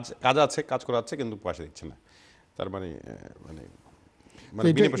সময় কাজ আছে, কাজ করা আছে কিন্তু পয়সা দিচ্ছে না, তার মানে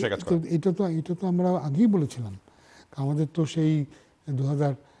বিনা পয়সায় কাজ করা। এটা তো আমরা আগেই বলেছিলাম, আমাদের তো সেই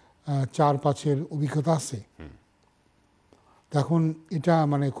 2004-05 অভিজ্ঞতা আছে। তখন এটা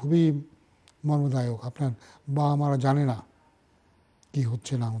মানে খুবই মর্মদায়ক, আপনার বাবা মারা জানে না কি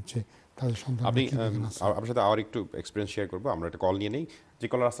হচ্ছে না হচ্ছে, তাদের সন্তান আপনি আপনার সাথে আর একটু এক্সপিরিয়েন্স শেয়ার করবো। আমরা একটা কল নিয়ে নেই। জি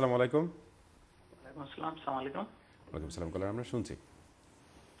কলার, আসসালামু আলাইকুম। ওয়ালাইকুম আসসালাম। আসসালামু আলাইকুম। ওয়ালাইকুম আসসালাম কলার, আমরা শুনছি।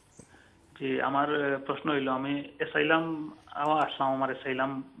 জি, আমার প্রশ্ন হইল, আমি এসাইলাম আসলাম, আমার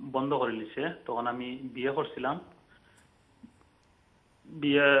এসাইলাম বন্ধ করে নিছে। তখন আমি বিয়ে করছিলাম।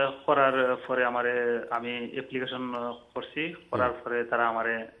 বিয়ে করার পরে আমি অ্যাপ্লিকেশন করছি, করার পরে তারা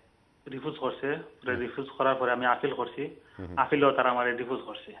আমারে রিফিউজ করছে। রিফিউজ করার পরে আমি আপিল করছি, আপিলও তারা আমারে রিফিউজ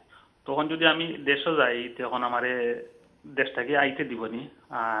করছে। তখন যদি আমি দেশে যাই তখন আমারে দেশটাকে আইতে দিবনি।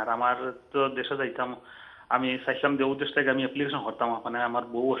 আর আমার তো দেশে যাইতাম, আমি চাইছিলাম যে দেশটাকে আমি অ্যাপ্লিকেশন করতাম, ওখানে আমার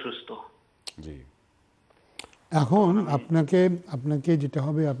বউ অসুস্থ। জি, এখন আপনাকে যেটা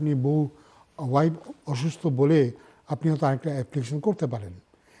হবে, আপনি ওয়াইফ অসুস্থ বলে আপনি হয়তো আরেকটা অ্যাপ্লিকেশন করতে পারেন।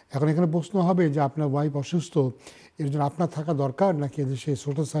 এখন এখানে প্রশ্ন হবে যে আপনার ওয়াইফ অসুস্থ, এর জন্য আপনার থাকা দরকার নাকি এদেশে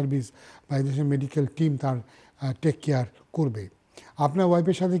সোশ্যাল সার্ভিস বা এদেশের মেডিকেল টিম তার টেক কেয়ার করবে। আপনার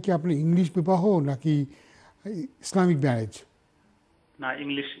ওয়াইফের সাথে কি আপনার ইংলিশ বিবাহ নাকি ইসলামিক ম্যারেজ? না,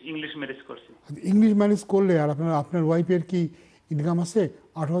 ইংলিশ ম্যারেজ করছি। ইংলিশ ম্যারেজ করলে আর আপনার ওয়াইফের কি ইনকাম আছে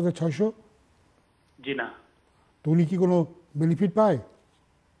 18,600? জি না। তো উনি কি কোনো বেনিফিট পায়?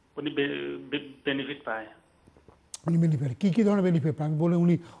 উনি বেনিফিট পায়। উনি বেনিফিট কী ধরনের বেনিফিট পান? আমি বলে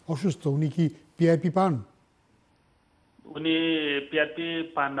উনি অসুস্থ, উনি কি পিআইপি পান? উনি পিআরপি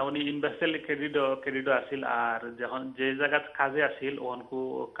পান না, উনি ইউনিভার্সাল ক্রেডিট আসিল। আর যখন যে জায়গায় কাজে আসিল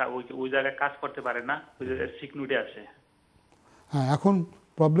ওই জায়গায় কাজ করতে পারে না, ওই জায়গায় সিক নোটে আছে। হ্যাঁ, এখন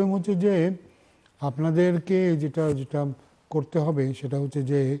প্রবলেম হচ্ছে যে আপনাদেরকে যেটা করতে হবে সেটা হচ্ছে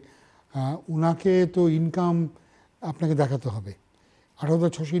যে উনাকে তো ইনকাম আপনাকে দেখাতে হবে,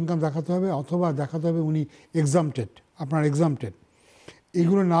 18,600 ইনকাম দেখাতে হবে, অথবা দেখাতে হবে উনি এক্সামটেড, আপনার এক্সামটেড।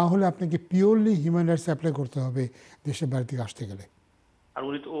 এগুলো না হলে আপনাকে পিওরলি হিউম্যান রাইটস অ্যাপ্লাই করতে হবে দেশের বাইরে থেকে আসতে গেলে। আর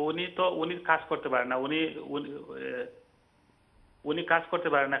উনি কাজ করতে পারে না, উনি কাজ করতে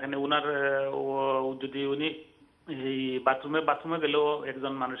পারে না। এখানে উনার যদি উনি এই বাথরুমে গেলেও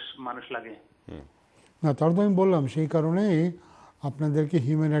একজন মানুষ লাগে। না, তার তো আমি বললাম সেই কারণে আপনাদেরকে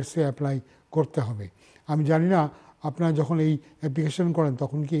হিউম্যান রাইটসে অ্যাপ্লাই করতে হবে। আমি জানি না আপনারা যখন এই অ্যাপ্লিকেশন করেন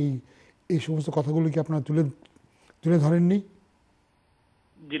তখন কি এই সমস্ত কথাগুলো কি আপনারা তুলে ধরেননি?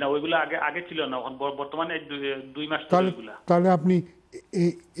 জি না, ওইগুলো আগে ছিল না, বর্তমানে 2 মাস তাহলে আপনি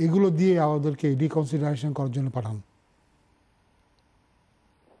এগুলো দিয়ে আমাদেরকে রিকনসিডারেশন করার জন্য পাঠান,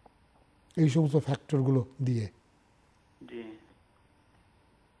 এই সমস্ত ফ্যাক্টরগুলো দিয়ে। জি,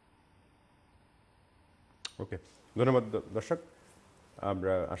 ওকে, ধন্যবাদ দর্শক।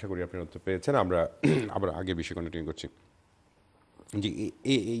 আমরা আশা করি আপনি উত্তর পেয়েছেন। আমরা আবার আগে বিষয় কন্টিনিউ করছি। জি,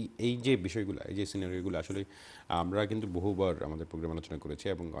 এই যে বিষয়গুলো, এই যে সিনারিওগুলো আসলে আমরা কিন্তু বহুবার আমাদের প্রোগ্রাম আলোচনা করেছি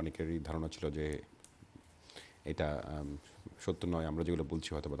এবং অনেকেরই ধারণা ছিল যে এটা সত্য নয়, আমরা যেগুলো বলছি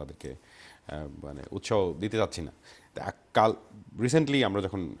হয়তো বা তাদেরকে মানে উৎসাহ দিতে যাচ্ছি না। কাল রিসেন্টলি আমরা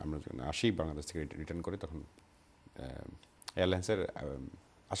যখন আসি বাংলাদেশ থেকে রিটার্ন করে, তখন এয়ারলাইন্সের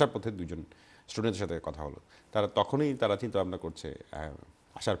আসার পথে 2জন স্টুডেন্টের সাথে কথা হলো। তারা চিন্তা ভাবনা করছে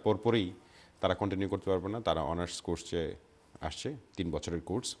আসার পরই তারা কন্টিনিউ করতে পারবে না। তারা অনার্স কোর্সে আসছে, 3 বছরের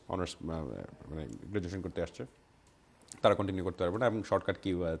কোর্স, অনার্স মানে গ্র্যাজুয়েশন করতে আসছে। তারা কন্টিনিউ করতে পারবে না এবং শর্টকাট কি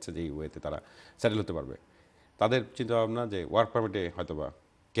ওয়ে আছে যেই ওয়েতে তারা সেটেল হতে পারবে। তাদের চিন্তা ভাবনা যে ওয়ার্ক পারমিটে হয়তো বা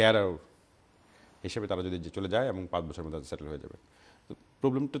কেয়ারার হিসেবে তারা যদি চলে যায় এবং 5 বছরের মধ্যে সেটেল হয়ে যাবে। তো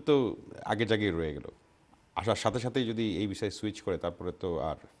প্রবলেমটা তো আগের জায়গায় রয়ে গেল। আসার সাথে সাথেই যদি এই বিষয়ে সুইচ করে, তারপরে তো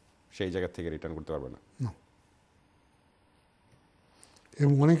আর সেই জায়গা থেকে রিটার্ন করতে পারবে না।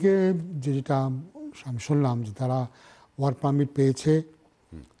 এবং অনেকে যেটা আমি শুনলাম যে তারা ওয়ার্ক পারমিট পেয়েছে,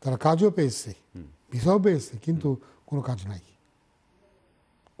 তারা কাজও পেয়েছে, ভিসাও পেয়েছে, কিন্তু কোনো কাজ নাই।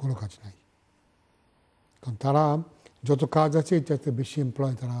 কারণ তারা যত কাজ আছে এর চাইতে বেশি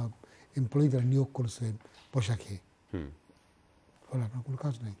এমপ্লয়ি তারা নিয়োগ করেছে পয়সা খেয়ে, ফলে আপনার কোনো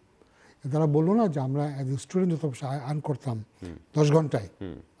কাজ নাই। তারা বললো না যে আমরা অ্যাজ এ স্টুডেন্ট যত আর্ন করতাম 10 ঘন্টায়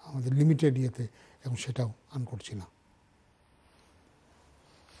আমাদের লিমিটেড ইয়েতে, এখন সেটাও আর্ন করছি না।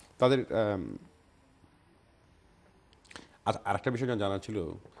 তাদের আর একটা বিষয় জানা ছিল,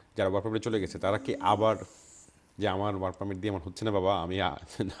 যারা ওয়ার্ক পারমিটে চলে গেছে তারা কি আবার যে আমার ওয়ার্ক পারমিট দিয়ে আমার হচ্ছে না বাবা, আমি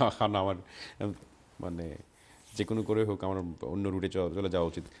এখন আমার মানে যে কোনো করে হোক আমার অন্য রুটে চলে যাওয়া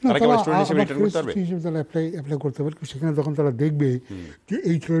উচিত, তারা কি স্টুডেন্ট হিসেবে রিটার্ন করতে পারবে? তারা অ্যাপ্লাই করতে পারবে। সেখানে তখন তারা দেখবে যে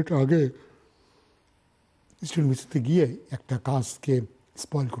এই ছেলেটা আগে স্টুডেন্ট ভিসাতে গিয়ে একটা কাজকে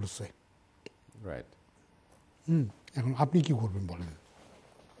স্পয়েল করেছে। রাইট। এখন আপনি কি করবেন বলেন?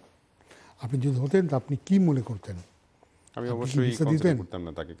 আপনি যদি হতেন তা আপনি কি মনে করতেন? আমি অবশ্যই কনসিডার করতাম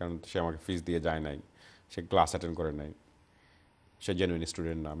না তাকে, কারণ সে আমাকে ফিস দিয়ে যায় নাই, সে ক্লাস অ্যাটেন্ড করে নাই, সে জেনুইন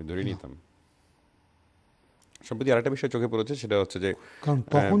স্টুডেন্ট না, আমি ধরে নিতাম। সম্প্রতি আরেকটা বিষয় চোখে পড়েছে, সেটা হচ্ছে যে কারণ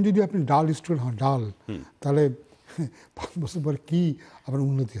তখন যদি আপনি ডাল স্টুডেন্ট হন, তাহলে 5 বছর পরে কি আবার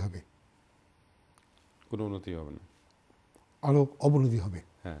উন্নতি হবে? কোনো উন্নতি হবে না, আরও অবনতি হবে।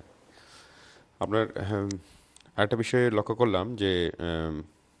 হ্যাঁ। আপনার আরেকটা বিষয়ে লক্ষ্য করলাম যে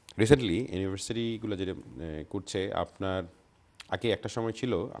রিসেন্টলি ইউনিভার্সিটিগুলো যেটা করছে, আপনার আগে একটা সময়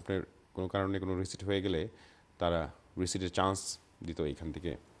ছিল আপনার কোনো কারণে কোনো রিসিট হয়ে গেলে তারা রিসিটের চান্স দিত এইখান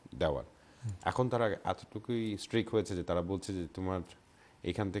থেকে দেওয়ার। এখন তারা এতটুকুই স্ট্রিক্ট হয়েছে যে তারা বলছে যে তোমার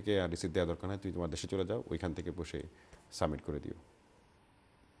এইখান থেকে আর রিসিট দেওয়া দরকার নয়, তুমি তোমার দেশে চলে যাও, ওইখান থেকে বসে সাবমিট করে দিও।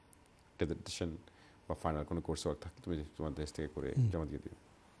 ডেজার্টেশন বা ফাইনাল কোনো কোর্স ওয়ার্ক থাকলে তুমি তোমার দেশ থেকে করে জমা দিয়ে দিও।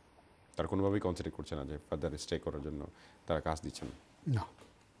 তারা কোনোভাবেই কনসিডার করছে না যে ফার্দার স্টে করার জন্য তারা কাজ দিচ্ছেন না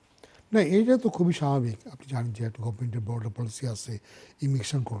না, এইটা তো খুবই স্বাভাবিক। আপনি জানেন যে একটা গভর্নমেন্টের বর্ডার পলিসি আছে,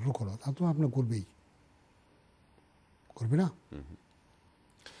 ইমিগ্রেশন কন্ট্রোল করা, তা তো আপনার করবেই, করবে না?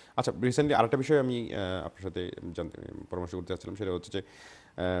 আচ্ছা, রিসেন্টলি আরেকটা বিষয় আমি আপনার সাথে পরামর্শ করতে চাচ্ছিলাম, সেটা হচ্ছে যে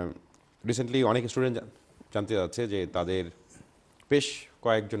রিসেন্টলি অনেক স্টুডেন্ট জানতে যাচ্ছে যে তাদের বেশ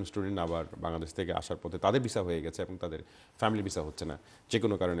কয়েকজন স্টুডেন্ট আবার বাংলাদেশ থেকে আসার পথে তাদের ভিসা হয়ে গেছে এবং তাদের ফ্যামিলি ভিসা হচ্ছে না, যে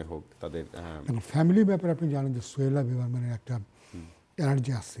কোনো কারণে হোক তাদের। ফ্যামিলির ব্যাপারে আপনি জানেন যে সোহেলা বিমানের একটা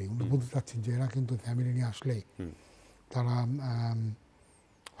এনার্জি আছে, উনি বলতে চাচ্ছেন যে এরা কিন্তু ফ্যামিলি নিয়ে আসলে তারা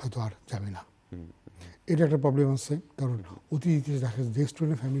হয়তো আর যাবে না। এটা একটা প্রবলেম আছে, কারণ অতীতে দেখা যাচ্ছে যে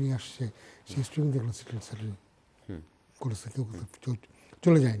স্টুডেন্ট ফ্যামিলি আসছে সেই স্টুডেন্ট দেখলাম সেটেল করেছে, কেউ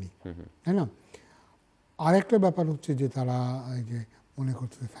চলে যায়নি, তাই না? আরেকটা ব্যাপার হচ্ছে যে তারা এই যে মনে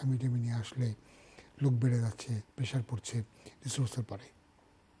করছে ফ্যামিলি টাইমি নিয়ে আসলে লোক বেড়ে যাচ্ছে, প্রেশার পড়ছে, রিসোর্সের পারে।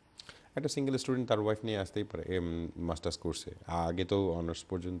 একটা সিঙ্গেল স্টুডেন্ট তার ওয়াইফ নিয়ে আসতেই পারে মাস্টার্স কোর্সে। আগে তো অনার্স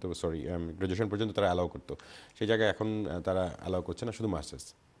পর্যন্ত, সরি গ্রাজুয়েশন পর্যন্ত তারা অ্যালাউ করতো, সেই জায়গায় এখন তারা অ্যালাউ করছে না, শুধু মাস্টার্স।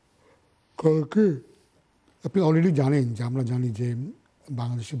 আপনি অলরেডি জানেন যে আমরা জানি যে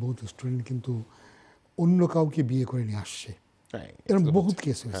বাংলাদেশে বহুত স্টুডেন্ট কিন্তু অন্য কাউকে বিয়ে করে নিয়ে আসছে, এরকম বহুত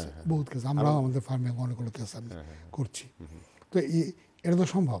কেস হয়েছে, বহুত কেস। আমরাও আমাদের ফার্মে অনেকগুলো কেস আমি করছি। তো এটা তো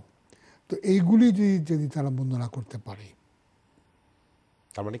সম্ভব। তো এইগুলি যদি তারা বন্ধ না করতে পারে,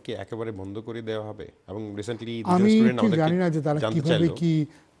 তার মানে কি একেবারে বন্ধ করে দেওয়া হবে? এবং রিসেন্টলি আমি ঠিক জানি না যে তারা কিভাবে কি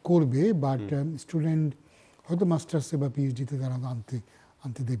করবে, বাট স্টুডেন্ট হয়তো মাস্টার্সে বা পিএইচডিতে তারা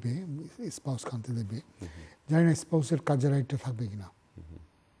আনতে দেবে, স্পাউসকে আনতে দেবে, জানি না স্পাউসের কাজের রাইটটা থাকবে কিনা।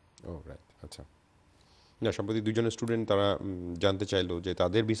 ও রাইট, আচ্ছা। না, সম্প্রতি 2 জন স্টুডেন্ট তারা জানতে চাইলো যে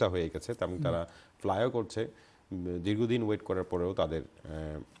তাদের ভিসা হয়ে গেছে এবং তারা ফ্লাইও করছে, দীর্ঘদিন ওয়েট করার পরেও তাদের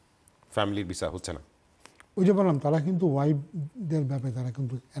ফ্যামিলির ভিসা হচ্ছে না। ওই যে বললাম, তারা কিন্তু ওয়াইফদের ব্যাপারে তারা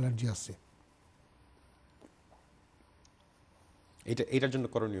কিন্তু এনার্জি আছে। এটার জন্য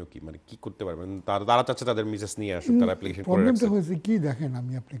করণীয় কি, মানে কি করতে পারবেন? তারা চাচ্ছে তাদের মিসেস নিয়ে আসুক, তারা অ্যাপ্লিকেশন করে রাখছে। প্রবলেমটা হয়েছে কি দেখেন,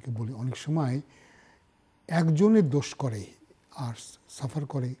 আমি আপনাকে বলি, অনেক সময় একজনের দোষ করে আর সাফার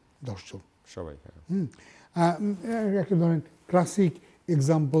করে 10 জন সবাই। একটা ধরেন ক্লাসিক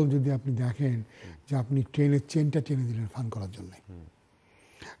এক্সাম্পল যদি আপনি দেখেন, যে আপনি ট্রেনের চেনটা টেনে দিলেন ফান করার জন্য,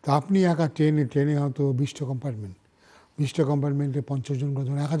 তা আপনি একা ট্রেনে হয়তো 20টা কম্পার্টমেন্ট, 20টা কম্পার্টমেন্টে 50 জন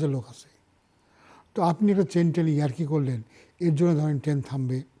ধরেন 1000 লোক আছে, তো আপনি একটা চেন টেনে ইয়ার্কি করলেন, এর জন্য ধরেন ট্রেন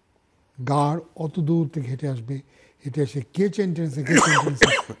থামবে, গার্ড অত দূর থেকে হেঁটে আসবে, হেঁটে এসে কে চেন টেনেছে কে চেন টেনেছে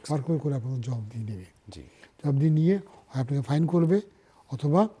কার করে আপনাকে জবাব দিয়ে নেবে। জবাব দিয়ে নিয়ে হয় আপনাকে ফাইন করবে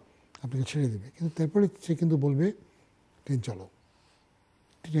অথবা আপনাকে ছেড়ে দেবে, কিন্তু তারপরে সে কিন্তু বলবে ট্রেন চলো,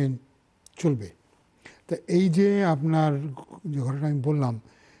 ট্রেন চলবে। তা এই যে আপনার যে ঘটনা আমি বললাম,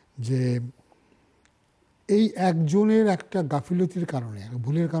 যে এই একজনের একটা গাফিলতির কারণে,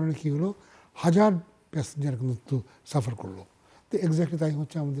 ভুলের কারণে কি হলো, 1000 প্যাসেঞ্জার কিন্তু সাফার করলো। তো এক্স্যাক্টলি তাই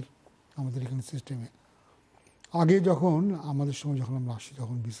হচ্ছে আমাদের এখানে সিস্টেমে। আগে যখন আমাদের সময় যখন আমরা আসি,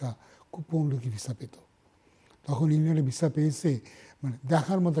 তখন ভিসা খুব কম লোকই ভিসা পেত, তখন ইংল্যান্ডে ভিসা পেয়েছে মানে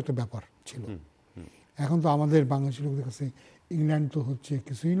দেখার মতো একটা ব্যাপার ছিল। এখন তো আমাদের বাংলাদেশি লোকদের কাছে ইংল্যান্ড তো হচ্ছে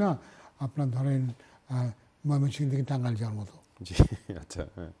কিছুই না, আপনার ধরেন ময়মনসিংহ থেকে টাঙ্গাইল যাওয়ার মতো। আচ্ছা,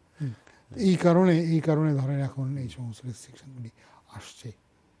 এই কারণে ধরেন এখন এই সমস্ত রেস্ট্রিকশনগুলি আসছে।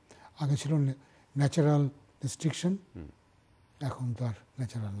 আগে ছিল ন্যাচারাল রেস্ট্রিকশন, এখন তো আর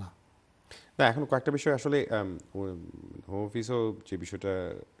ন্যাচারাল না। এখন কয়েকটা বিষয় আসলে হোম অফিসও যে বিষয়টা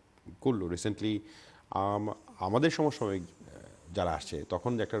করলো রিসেন্টলি, আমাদের সমসাময়িক যারা আসছে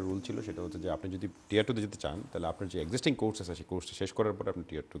তখন যে একটা রুল ছিল, সেটা হচ্ছে যে আপনি যদি টিয়ার 2-তে যেতে চান, তাহলে আপনার যে এক্সিস্টিং কোর্স আছে সেই কোর্সটা শেষ করার পরে আপনি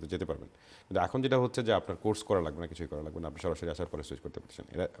টিয়ার 2-তে যেতে পারবেন। কিন্তু এখন যেটা হচ্ছে যে আপনার কোর্স করা লাগবে না, কিছুই করা লাগবে না, আপনি সরাসরি আসার পরে সুইচ করতে পারছেন।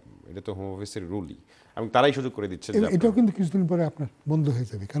 এটা তো হোম অফিসের রুলই, এবং তারাই সুযোগ করে দিচ্ছে। এটাও কিন্তু কিছুদিন পরে আপনার বন্ধ হয়ে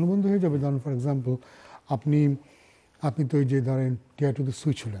যাবে। কেন বন্ধ হয়ে যাবে? ধরেন ফর এক্সাম্পল আপনি তো এই যে ধরেন টিয়ার 2-তে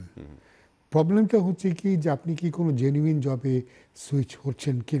সুইচ হলেন, প্রবলেমটা হচ্ছে কি যে আপনি কি কোনো জেনুইন জবে সুইচ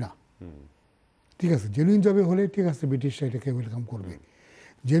হচ্ছেন কিনা। ঠিক আছে, জেনুইন জবে হলে ঠিক আছে, ব্রিটিশরা এটাকে ওয়েলকাম করবে।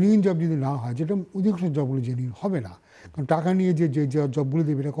 জেনুইন জব যদি না হয়, যেটা অধিকাংশ জবগুলো জেনুইন হবে না, কারণ টাকা নিয়ে যে জবগুলো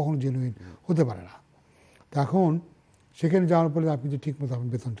দেবে এটা কখনো জেনুইন হতে পারে না। তো এখন সেখানে যাওয়ার পরে আপনি তো ঠিক মতো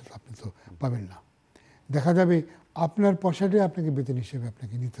আপনার বেতনটা আপনি তো পাবেন না। দেখা যাবে আপনার পয়সাটাই আপনাকে বেতন হিসেবে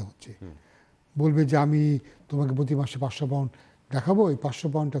আপনাকে নিতে হচ্ছে। বলবে যে আমি তোমাকে প্রতি মাসে 500 পাউন্ড দেখাবো, এই 500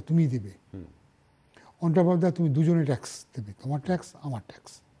 পাউন্ডটা তুমিই দেবে। অন টপ অফ দ্যাট তুমি দুজনে ট্যাক্স দেবে, তোমার ট্যাক্স আমার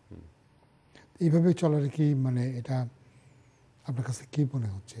ট্যাক্স। এইভাবে চলার কি মানে এটা আপনার কাছে কি মনে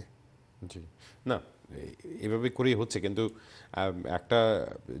হচ্ছে? জি না, এভাবে করেই হচ্ছে, কিন্তু একটা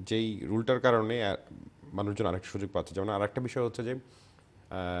যেই রুলটার কারণে মানুষজন আরেকটা সুযোগ পাচ্ছে। যেমন আরেকটা বিষয় হচ্ছে যে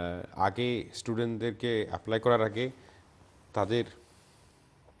আগে স্টুডেন্টদেরকে অ্যাপ্লাই করার আগে তাদের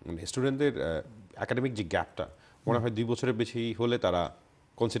মানে স্টুডেন্টদের একাডেমিক যে গ্যাপটা মনে হয় 2 বছরের বেশি হলে তারা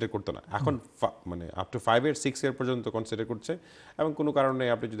কনসিডার করতো না। এখন মানে আপ টু 5 ইয়ার 6 ইয়ার পর্যন্ত কনসিডার করছে, এবং কোনো কারণে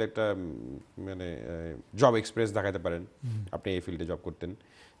আপনি যদি একটা মানে জব এক্সপ্রেস দেখাতে পারেন আপনি এই ফিল্ডে জব করতেন,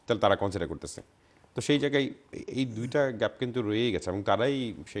 তাহলে তারা কনসিডার করতেছে। তো সেই জায়গায় এই দুইটা গ্যাপ কিন্তু রয়েই গেছে, এবং তারাই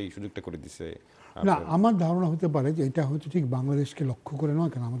সেই সুযোগটা করে দিছে। না, আমার ধারণা হতে পারে যে এটা হয়তো ঠিক বাংলাদেশকে লক্ষ্য করে নয়,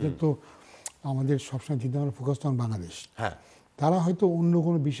 কেন আমাদের তো আমাদের সবসময় চিন্তা ভাবনা ফোকাস অন বাংলাদেশ। হ্যাঁ, তারা হয়তো অন্য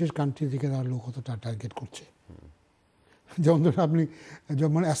কোনো বিশেষ কান্ট্রি থেকে তারা লোক হয়তো টার্গেট করছে। যেমন ধরুন আপনি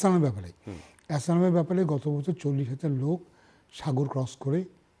মানে অ্যাসামের ব্যাপারে গত বছর 40,000 লোক সাগর ক্রস করে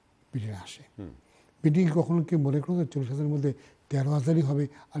ব্রিটেনে আসে। ব্রিটেন কখনো কি মনে করুন 40,000-এর মধ্যে 13,000-ই হবে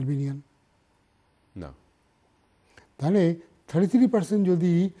আলবেনিয়ান? না। তাহলে 33%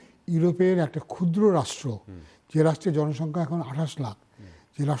 যদি ইউরোপের একটা ক্ষুদ্র রাষ্ট্র, যে রাষ্ট্রের জনসংখ্যা এখন 28 লাখ,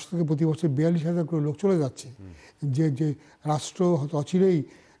 যে রাষ্ট্র থেকে প্রতি বছর 42,000 করে লোক চলে যাচ্ছে, যে রাষ্ট্র হয়তো অচিরেই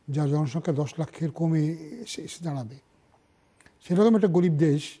যার জনসংখ্যা 10 লাখের কমে এসে দাঁড়াবে, সেরকম একটা গরিব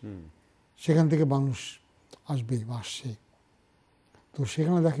দেশ, সেখান থেকে মানুষ আসবে বা আসছে। তো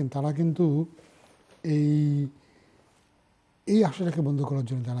সেখানে দেখেন তারা কিন্তু এই আশাটাকে বন্ধ করার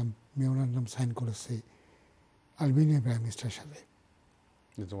জন্য তারা মেমোরান্ডাম সাইন করেছে আলবেনিয়া প্রাইম মিনিস্টারের সাথে,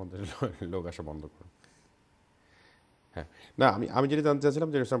 তোমাদের লোক আসা বন্ধ করো। হ্যাঁ, না, আমি যেটা জানতে চাচ্ছিলাম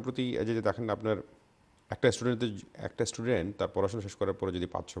যে সম্প্রতি যে দেখেন আপনার একটা স্টুডেন্ট তার পড়াশোনা শেষ করার পরে যদি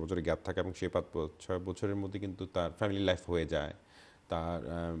 5-6 বছরের গ্যাপ থাকে, এবং সেই 5-6 বছরের মধ্যে কিন্তু তার ফ্যামিলি লাইফ হয়ে যায়, তার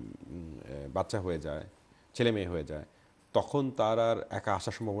বাচ্চা হয়ে যায়, ছেলে মেয়ে হয়ে যায়, তখন তার আর একা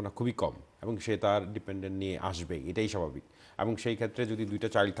আসার সম্ভাবনা খুবই কম, এবং সে তার ডিপেন্ডেন্ট নিয়ে আসবে, এটাই স্বাভাবিক। এবং সেই ক্ষেত্রে যদি 2টা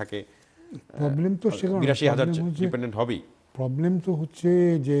চাইল্ড থাকে, প্রবলেম তো 82,000 ডিপেন্ডেন্ট হবেই। প্রবলেম তো হচ্ছে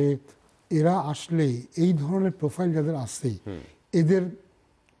যে এরা আসলে এই ধরনের প্রোফাইল যাদের আসছে, এদের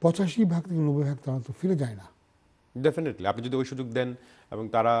 85% থেকে 90% তারা তো ফিরে যায় না। ডেফিনেটলি আপনি যদি ওই সুযোগ দেন, এবং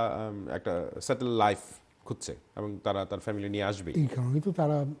তারা একটা সেটেল লাইফ খুঁজছে, এবং তারা তার ফ্যামিলি নিয়ে আসবে। এই কারণেই তো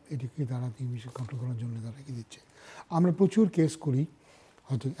তারা এটিকে তারা ইংলিশে কন্ট্রোল করার জন্য তারা কি দিচ্ছে। আমরা প্রচুর কেস করি,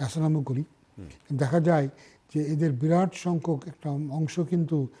 হয়তো অ্যাসালামও করি, দেখা যায় যে এদের বিরাট সংখ্যক একটা অংশ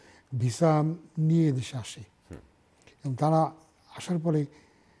কিন্তু ভিসা নিয়ে এদেশে আসে, এবং তারা আসার পরে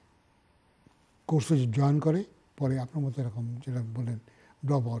কোর্সে জয়েন করে, পরে আপনার মতো এরকম যেটা বলেন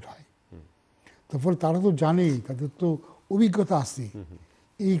ড্রপ আউট হয়। তারপরে তারা তো জানেই, তাদের তো অভিজ্ঞতা আছে,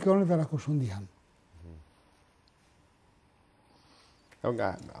 এই কারণে তারা খুব সন্দিহান। এবং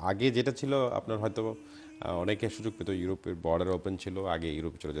আগে যেটা ছিল আপনার হয়তো অনেকে সুযোগ পেত, ইউরোপের বর্ডার ওপেন ছিল, আগে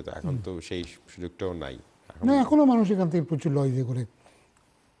ইউরোপে চলে যেত, এখন তো সেই সুযোগটাও নাই। না, এখনো মানুষ এখান থেকে প্রচুর লজে করে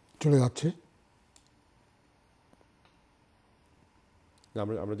চলে যাচ্ছে।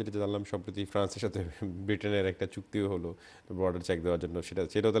 আমরা যেটা জানলাম সম্প্রতি ফ্রান্সের সাথে ব্রিটেনের একটা চুক্তিও হলো বর্ডার চেক দেওয়ার জন্য,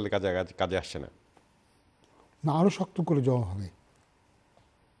 সেটাও তাহলে কাজে আসছে না। না, আরও শক্ত করে যাওয়া হবে,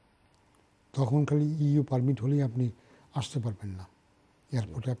 তখন খালি ইউ পারমিট হলেই আপনি আসতে পারবেন না,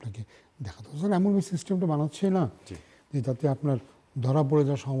 এয়ারপোর্টে আপনাকে দেখাতে হবে। স্যার এমন সিস্টেমটা বানাচ্ছে না যে যাতে আপনার ধরা পড়ে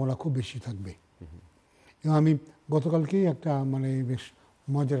যাওয়ার সম্ভাবনা খুব বেশি থাকবে। এবং আমি গতকালকেই একটা মানে বেশ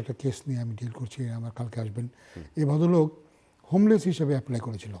মজার একটা কেস নিয়ে আমি ডিল করছি, আমার কালকে আসবেন। এই ভদ্রলোক হোমলেস হিসেবে অ্যাপ্লাই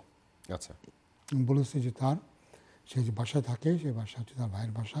করেছিল। আচ্ছা, বলেছে যে সে যে বাসায় থাকে, সে বাসা হচ্ছে তার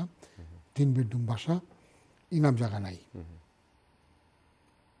ভাইয়ের বাসা, 3 বেডরুম বাসা, ইনাম জায়গা নাই।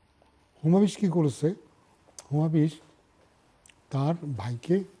 হোমাবিশ কী করেছে, হোমাবিশ তার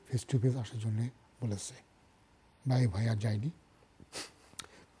ভাইকে ফেস টু ফেস আসার জন্যে বলেছে, ভাই আর যায়নি,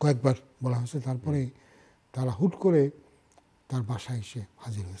 কয়েকবার বলা হয়েছে। তারপরে তারা হুট করে তার বাসায় এসে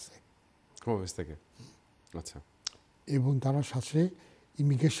হাজির হয়েছে হোমঅফিস থেকে। আচ্ছা, এবং তারা সাথে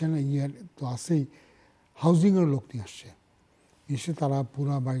ইমিগ্রেশন তো আসেই, হাউজিংয়ের লোক নিয়ে আসছে, এসে তারা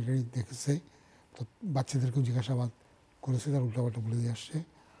পুরা বাড়ি দেখেছে, তো বাচ্চাদেরকেও জিজ্ঞাসাবাদ করেছে, তারা উল্টাপাল্টা বলে দিয়ে আসছে।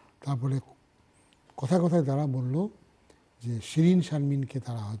 তারপরে কথায় তারা বলল যে শিরিন শারমিনকে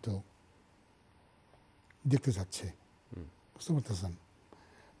তারা হয়তো দেখতে চাচ্ছে, বুঝতে পারতেছেন।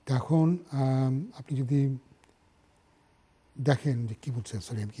 এখন আপনি যদি দেখেন যে কী বলছে,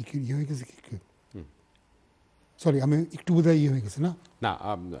 সরি আমি কি ইয়ে হয়ে গেছে, সরি আমি একটু বোধহয় ইয়ে হয়ে গেছে না। না,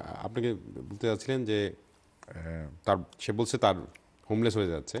 আপনাকে বলতে চাচ্ছিলেন যে তার সে বলছে তার হোমলেস হয়ে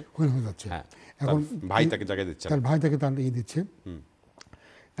যাচ্ছে, হয়ে যাচ্ছে। হ্যাঁ, এখন ভাই তাকে জায়গায় দিচ্ছে, তার ভাই তাকে তার ইয়ে দিচ্ছে।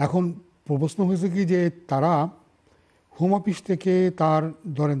 এখন প্রশ্ন হয়েছে কি যে তারা হোম অফিস থেকে তার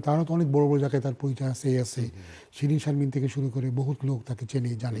ধরেন তারা তো অনেক বড় বড় জায়গায় তার পরিচয় আছে, আছে শিরিন শারমিন থেকে শুরু করে বহুত লোক তাকে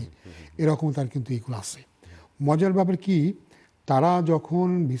চেনে জানে, এরকম তার কিন্তু এগুলো আছে। মজার ব্যাপার কি, তারা যখন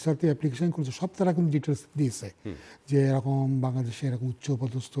ভিসাতে অ্যাপ্লিকেশন করেছে সব তারা কিন্তু ডিটেলস দিয়েছে যে এরকম বাংলাদেশে এরকম উচ্চ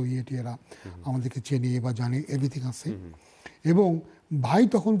পদস্থ এরা আমাদেরকে চেনে বা জানে, এভরিথিং আছে। এবং ভাই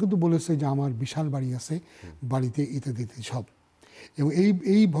তখন কিন্তু বলেছে যে আমার বিশাল বাড়ি আছে, বাড়িতে ইত্যাদি ইত্যাদি সব। এবং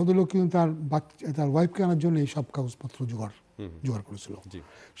এই ভদ্রলোক কিন্তু তার ওয়াইফকে আনার জন্য এই সব কাগজপত্র জোগাড় করেছিল।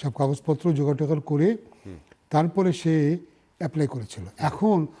 সব কাগজপত্র জোগাড় করে তারপরে সে অ্যাপ্লাই করেছিল।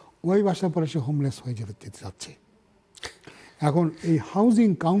 এখন ওয়াইফ আসার পরে সে হোমলেস হয়ে যেতে যাচ্ছে। এখন এই হাউজিং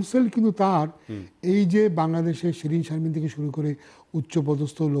কাউন্সিল কিন্তু তার এই যে বাংলাদেশে শিরিন শারমিন থেকে শুরু করে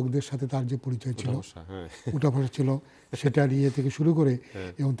উচ্চপদস্থ লোকদের সাথে তার যে পরিচয় ছিল, উঠাফাসা ছিল, সেটার ইয়ে থেকে শুরু করে,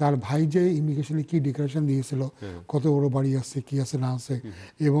 এবং তার ভাই যে ইমিগ্রেশনে কি ডিক্লারেশন দিয়েছিল, কত বড় বাড়ি আছে, কি আছে না আছে,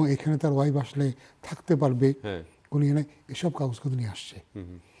 এবং এখানে তার ওয়াইফ আসলে থাকতে পারবে কোন ইয়ে, এসব কাগজপত্র নিয়ে আসছে।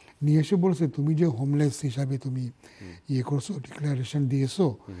 নিয়ে এসে বলছে তুমি যে হোমলেস হিসাবে তুমি ইয়ে করছো, ডিক্লারেশন দিয়েছো,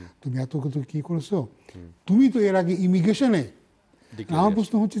 তুমি এত কত কি করেছো, তুমি তো এর আগে ইমিগ্রেশনে। আমার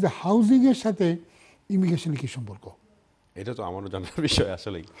প্রশ্ন হচ্ছে যে হাউজিং এর সাথে ইমিগ্রেশনের কি সম্পর্ক? এটা তো আমারও জানার বিষয়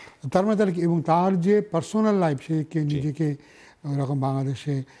আসলেই। তার মানে তার এবং তার যে পার্সোনাল লাইফ, সে নিজেকে ওরকম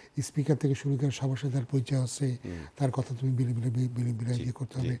বাংলাদেশে স্পিকার থেকে শুরু করে সবার সাথে তার পরিচয় আছে, তার কথা তুমি বিলে ইয়ে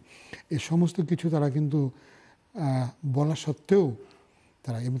করতে হবে, এই সমস্ত কিছু তারা কিন্তু বলা সত্ত্বেও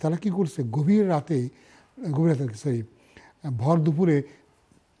তারা কি করছে, গভীর রাতে সরি ভর দুপুরে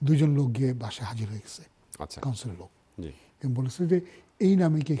দুজন লোক গিয়ে বাসায় হাজির হয়ে গেছে, কাউন্সিলের লোক, এবং বলেছে যে এই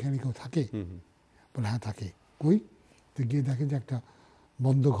নামে কি এখানে কেউ থাকে? বলে হ্যাঁ থাকে। কই? তো গিয়ে দেখে যে একটা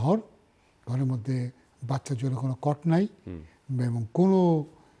বন্ধ ঘরের মধ্যে বাচ্চার জন্য কোনো কট নাই এবং কোনো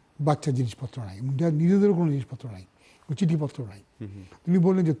বাচ্চার জিনিসপত্র নাই, নিজেদেরও কোনো জিনিসপত্র নাই, চিঠিপত্র নাই। তুমি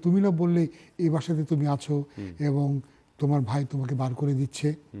বললেন যে তুমি না বললে এই বাসাতে তুমি আছো এবং তোমার ভাই তোমাকে বার করে দিচ্ছে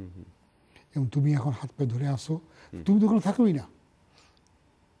এবং তুমি এখন হাত পায়ে ধরে আসো, তুমি তো ওখানে থাকোই না,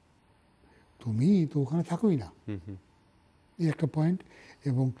 তুমি তো ওখানে থাকোই না, এই একটা পয়েন্ট।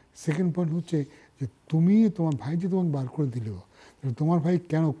 এবং সেকেন্ড পয়েন্ট হচ্ছে যে তুমি তোমার ভাই যে তোমাকে বার করে দিল, তোমার ভাই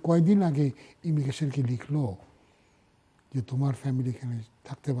কেন কয়দিন আগে ইমিগ্রেশনকে লিখলো যে তোমার ফ্যামিলি এখানে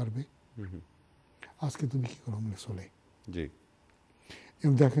থাকতে পারবে, আজকে তুমি কি করে হোমলেস হলে?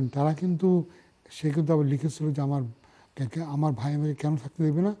 এবং দেখেন তারা কিন্তু সে কিন্তু আবার লিখেছিল যে আমার ভাই আমাকে কেন থাকতে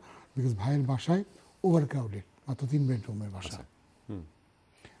দেবে না, বিকজ ভাইয়ের বাসায় ওভার ক্রাউডেড, মাত্র 3 বেডরুমের বাসা।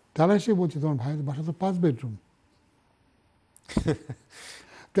 তারা এসে বলছে তোমার ভাইয়ের বাসা তো 5 বেডরুম।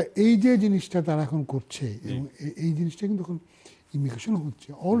 তা এই যে জিনিসটা তারা এখন করছে, এবং এই জিনিসটা কিন্তু এখন ইমিগ্রেশন হচ্ছে,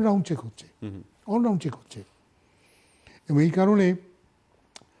 অলরাউন্ড চেক হচ্ছে। এবং এই কারণে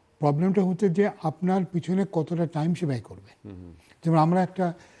প্রবলেমটা হচ্ছে যে আপনার পিছনে কতটা টাইম সে ব্যয় করবে। যেমন আমরা একটা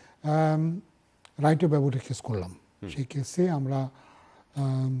রাইট অফ অ্যাবোর্টের কেস করলাম, সেই কেসে আমরা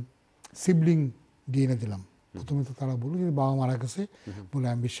সিবলিং ডিএনএ দিলাম। প্রথমে তো তারা বলল যে বাবা মারা গেছে, বলে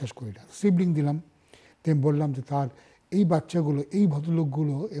আমি বিশ্বাস করি না, সিবলিং দিলাম। তেমন বললাম যে তার এই বাচ্চাগুলো, এই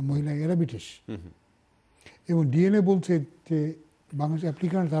ভদ্রলোকগুলো, এই মহিলা এরা ব্রিটিশ, এবং ডিএনএ বলছে যে বাংলাদেশ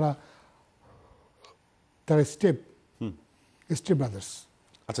অ্যাপ্লিক্যান্ট তারা স্টেপ ব্রাদার্স।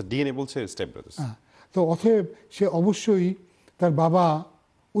 আচ্ছা, ডিএনএ বলছে স্টেপ ব্রাদার্স। হ্যাঁ, তো অতএব সে অবশ্যই তার বাবা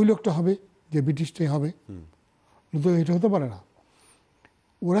ওই লোকটা হবে যে ব্রিটিশটাই হবে, তো এটা হতে পারে না।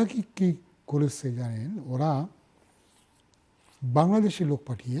 ওরা কি করেছে জানেন, ওরা বাংলাদেশি লোক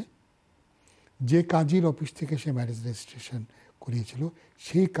পাঠিয়ে যে কাজীর অফিস থেকে সে ম্যারেজ রেজিস্ট্রেশন করিয়েছিল,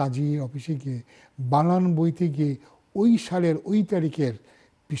 সেই কাজীর অফিসে গিয়ে বানান বইতে গিয়ে ওই সালের ওই তারিখের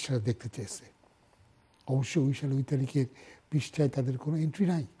পৃষ্ঠাটা দেখতে চেয়েছে। অবশ্যই ওই সালের ওই তারিখের পৃষ্ঠায় তাদের কোনো এন্ট্রি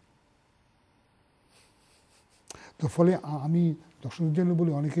নাই। তো ফলে আমি দর্শকদের জন্য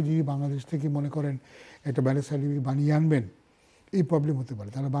বলি, অনেকে যদি বাংলাদেশ থেকে মনে করেন একটা ম্যারেজ সার্টিফিকেট বানিয়ে আনবেন, এই প্রবলেম হতে পারে।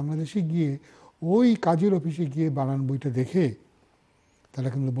 তারা বাংলাদেশে গিয়ে ওই কাজের অফিসে গিয়ে বানান বইটা দেখে তারা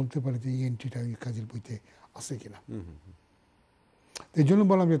কিন্তু বলতে পারে যে এই এন্ট্রিটা ওই কাজের বইতে আছে কিনা। এই জন্য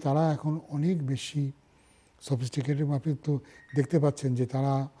বললাম যে তারা এখন অনেক বেশি সফিস্টিকেটেড। আপনি তো দেখতে পাচ্ছেন যে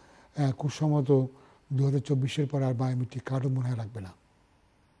তারা খুব সম্ভবত 2024-এর পর আর বায়োমেট্রিক কার্ডও মনে হয় রাখবে না।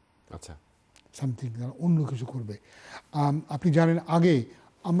 আচ্ছা, সামথিং তারা অন্য কিছু করবে। আপনি জানেন আগে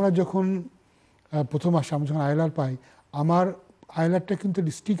আমরা যখন প্রথম আসে, আমরা যখন আইএলআর পাই, আমার আইএলআরটা কিন্তু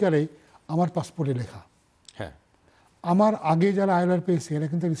স্টিকারে আমার পাসপোর্টে লেখা। হ্যাঁ, আমার আগে যারা আইএলআর পেয়েছে এরা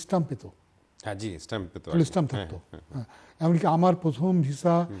কিন্তু স্ট্যাম্প পেত। হ্যাঁ জি, স্ট্যাম্প পেত, স্ট্যাম্প থাকতো। এমনকি আমার প্রথম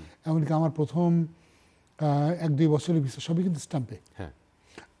ভিসা, এমনকি আমার প্রথম 1-2 বছরের ভিসা সবই কিন্তু স্ট্যাম্পে। হ্যাঁ,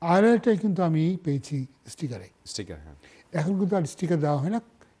 আড়াইটাই কিন্তু আমি পেয়েছি স্টিকারে। স্টিকার, হ্যাঁ এখন কিন্তু আর স্টিকার দেওয়া হয় না,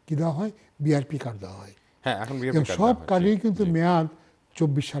 কি দেওয়া হয়, বিআরপি কার্ড দেওয়া হয়। হ্যাঁ, এখন এবং সব কার্ডেই কিন্তু মেয়াদ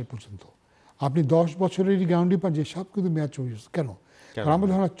 24 সাল পর্যন্ত। আপনি 10 বছরেরই গ্যারান্টি পান, যে সব কিন্তু মেয়াদ 24 বছর। কেন? কারণ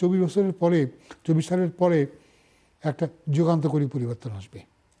আমাদের ধারণা 24 বছরের পরে, 24 সালের পরে একটা যুগান্তকারী পরিবর্তন আসবে,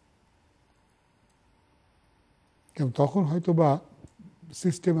 এবং তখন হয়তো বা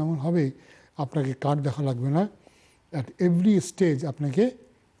সিস্টেম এমন হবে আপনাকে কার্ড দেখা লাগবে না, অ্যাট এভরি স্টেজ আপনাকে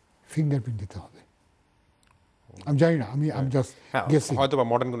ফিঙ্গারপ্রিন্ট দিতে হবে। আমি জানি না, আমি জাস্ট গেসিং, হয়তো বা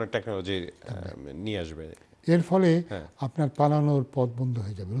মডার্ন কোনো টেকনোলজি নিয়ে আসবে। এর ফলে আপনার পালানোর পথ বন্ধ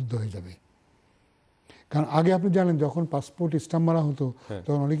হয়ে যাবে, রুদ্ধ হয়ে যাবে। কারণ আগে আপনি জানেন, যখন পাসপোর্ট স্টাম্প মারা হতো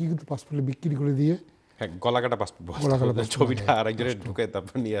তখন অনেকেই কিন্তু পাসপোর্টে বিক্রি করে দিয়ে গলাকাটা পাসপোর্ট, ছবিটা আরেকজনের ঢুকে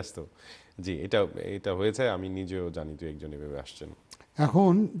তারপর নিয়ে আসতো। জি, এটা হয়েছে, আমি নিজেও জানি, তো একজন এভাবে আসছেন।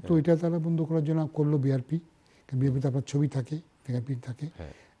 এখন তো এটা তারা বন্ধ করার জন্য করলো বিআরপি। বিআরপিতে আপনার ছবি থাকে, ফিঙ্গারপ্রিন্ট থাকে।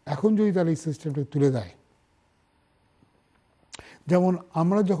 এখন যদি তারা এই সিস্টেমটা তুলে দেয়, যেমন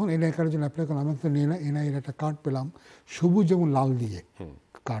আমরা যখন এনআই কার্ডের জন্য অ্যাপ্লাই করলাম, আমি একটা এনআইয়ের একটা কার্ড পেলাম, সবুজ এবং লাল দিয়ে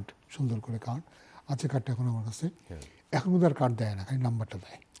কার্ড, সুন্দর করে কার্ড আছে, কার্ডটা এখন আমার কাছে। এখন কিন্তু আর কার্ড দেয় না, খালি নাম্বারটা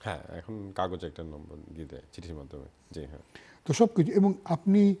দেয়। হ্যাঁ, এখন কাগজে একটা নম্বর দিয়ে দেয় চিঠির মাধ্যমে। জি হ্যাঁ। তো সব কিছু, এবং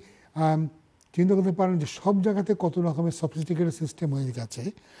আপনি চিন্তা করতে পারেন যে সব জায়গাতে কত রকমের সফিস্টিকেটেড সিস্টেম হয়ে গেছে।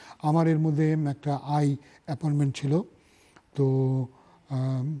 আমার এর মধ্যে একটা অ্যাপয়েন্টমেন্ট ছিল, তো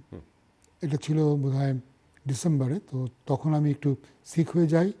এটা ছিল বোধহয় ডিসেম্বরে। তো তখন আমি একটু সিক হয়ে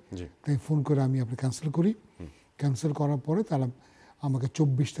যাই, তাই ফোন করে আমি আপনি ক্যান্সেল করি। ক্যান্সেল করার পরে তারা আমাকে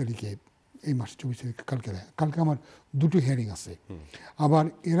 24 তারিখে, এই মাসে 24 তারিখে কালকে দেয়। কালকে আমার দুটো হিয়ারিং আছে। আবার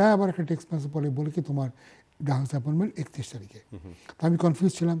এরা আবার একটা টেক্সট মেসেজ পরে বলে কি তোমার ডাক্তার অ্যাপয়েন্টমেন্ট 31 তারিখে। তো আমি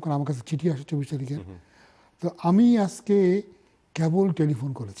কনফিউজ ছিলাম, কারণ আমার কাছে চিঠি আসে 24 তারিখে। তো আমি আজকে কেবল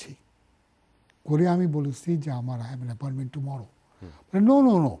টেলিফোন করেছি, করে আমি বলেছি যে আমার I have an appointment tomorrow. No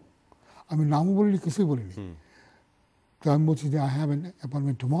no no, আমি নামও বলিনি, কিছুই বলিনি। তো আমি বলছি যে I have an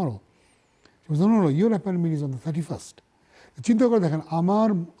appointment tomorrow. No no, your appointment is on the 31st। চিন্তা করে দেখেন, আমার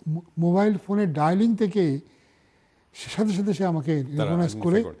মোবাইল ফোনের ডায়ালিং থেকে সাথে সাথে সে আমাকে রেকগনাইজ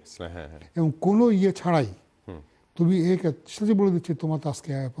করে, এবং কোনো ইয়ে ছাড়াই তুমি সাথে বলে দিচ্ছে তোমার তো আজকে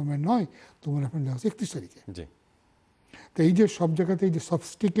অ্যাপয়েন্টমেন্ট নয়, তোমার অ্যাপয়েন্টমেন্ট আছে 31 তারিখে। তো এই যে সব জায়গাতে এই যে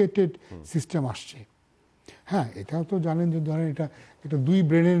সফিস্টিকেটেড সিস্টেম আসছে, হ্যাঁ, এটাও তো জানেন যে ধরেন এটা দুই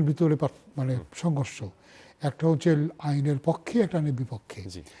ব্রেনের ভিতরে মানে সংঘর্ষ। একটা হচ্ছে আইনের পক্ষে, একটা আইনের বিপক্ষে।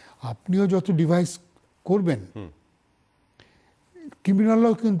 আপনিও যত ডিভাইস করবেন,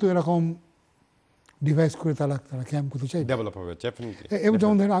 ক্রিমিনালরাও কিন্তু এরকম ডিভাইস করে তারা ক্যাম্প করতে চাই, ডেভেলপ হবে। এবং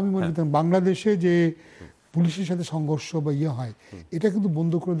যেমন ধরেন আমি মনে করতাম বাংলাদেশে যে পুলিশের সাথে সংঘর্ষ বা ইয়ে হয়, এটা কিন্তু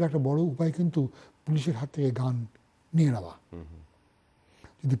বন্ধ করে দেওয়ার একটা বড় উপায় কিন্তু পুলিশের হাত থেকে গান নিয়ে নেওয়া।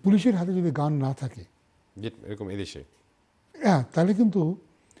 যদি পুলিশের হাতে যদি গান না থাকে এরকম এদেশে, হ্যাঁ, তাহলে কিন্তু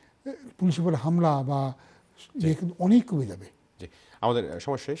পুলিশের উপরে হামলা বা ইয়ে কিন্তু অনেক কমে যাবে। আমাদের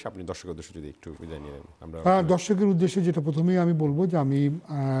সময় শেষ, আপনি দর্শকের উদ্দেশ্যে যদি একটু বিদায় নিলেন। আমরা দর্শকের উদ্দেশ্যে যেটা প্রথমেই আমি বলবো যে আমি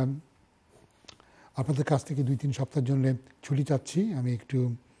আপনাদের কাছ থেকে 2-3 সপ্তাহের জন্য ছুটি চাচ্ছি। আমি একটু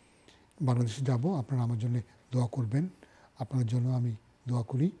বাংলাদেশে যাব, আপনারা আমার জন্য দোয়া করবেন, আপনার জন্য আমি দোয়া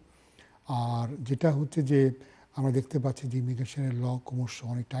করি। আর যেটা হচ্ছে যে আমরা দেখতে পাচ্ছি যে ইমিগ্রেশনের ল ক্রমশ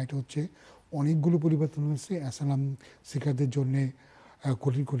অনেক টাইট হচ্ছে, অনেকগুলো পরিবর্তন হয়েছে। অ্যাসাইলাম সিকারদের জন্যে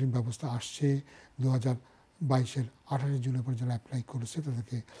কঠিন কঠিন ব্যবস্থা আসছে। 2022-এর 28 জুনের পর যারা অ্যাপ্লাই করেছে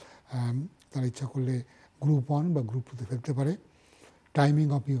তাদেরকে তারা ইচ্ছা করলে গ্রুপ 1 বা গ্রুপ 2-তে ফেলতে পারে। টাইমিং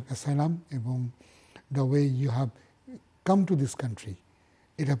অফ ইউর অ্যাসাইলাম এবং the way you have come to this country,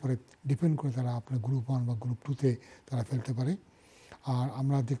 এটার পরে ডিপেন্ড করে তারা আপনার গ্রুপ 1 বা গ্রুপ 2-তে তারা ফেলতে পারে। আর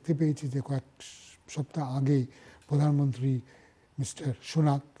আমরা দেখতে পেয়েছি যে কয়েক সপ্তাহ আগে প্রধানমন্ত্রী মিস্টার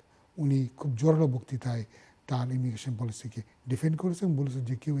সোনাক, উনি খুব জোরালো বক্তৃতায় তার ইমিগ্রেশন পলিসিকে ডিফেন্ড করেছেন, বলেছেন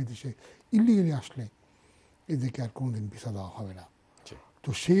যে কেউ এদেশে ইলিগালি আসলে এদেরকে আর কোনোদিন ভিসা দেওয়া হবে না। তো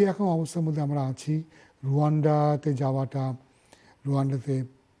সেই রকম অবস্থার মধ্যে আমরা আছি। রুয়ান্ডাতে যাওয়াটা, রুয়ান্ডাতে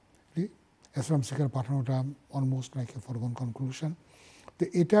asylum seeker পাঠানোটা almost like a ফরগন conclusion. তো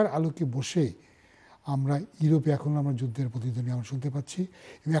এটার আলোকে বসে আমরা ইউরোপে এখন আমরা যুদ্ধের প্রতিধ্বনি আমরা শুনতে পাচ্ছি।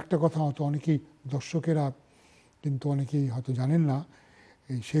 এবং একটা কথা হয়তো অনেকেই দর্শকেরা কিন্তু অনেকেই হয়তো জানেন না,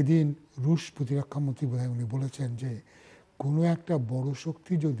 সেদিন রুশ প্রতিরক্ষামন্ত্রী বোধহয় উনি বলেছেন যে কোনো একটা বড়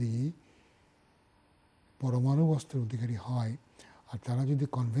শক্তি যদি পরমাণু অস্ত্রের অধিকারী হয় আর তারা যদি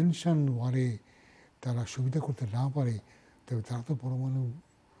কনভেনশন ওয়ারে তারা সুবিধা করতে না পারে, তবে তারা তো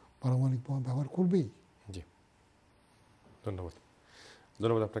পারমাণবিক বোমা ব্যবহার করবেই। জি, ধন্যবাদ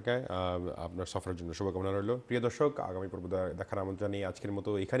আপনাকে, আপনার সফরের জন্য শুভকামনা রইল। প্রিয় দর্শক, আগামী পর্ব দেখার আমন্ত্রণ জানিয়ে আজকের মতো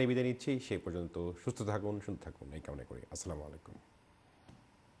এখানেই বিদায় নিচ্ছি। সেই পর্যন্ত সুস্থ থাকুন, সুন্দর থাকুন, এই কামনা করি। আসসালামু আলাইকুম।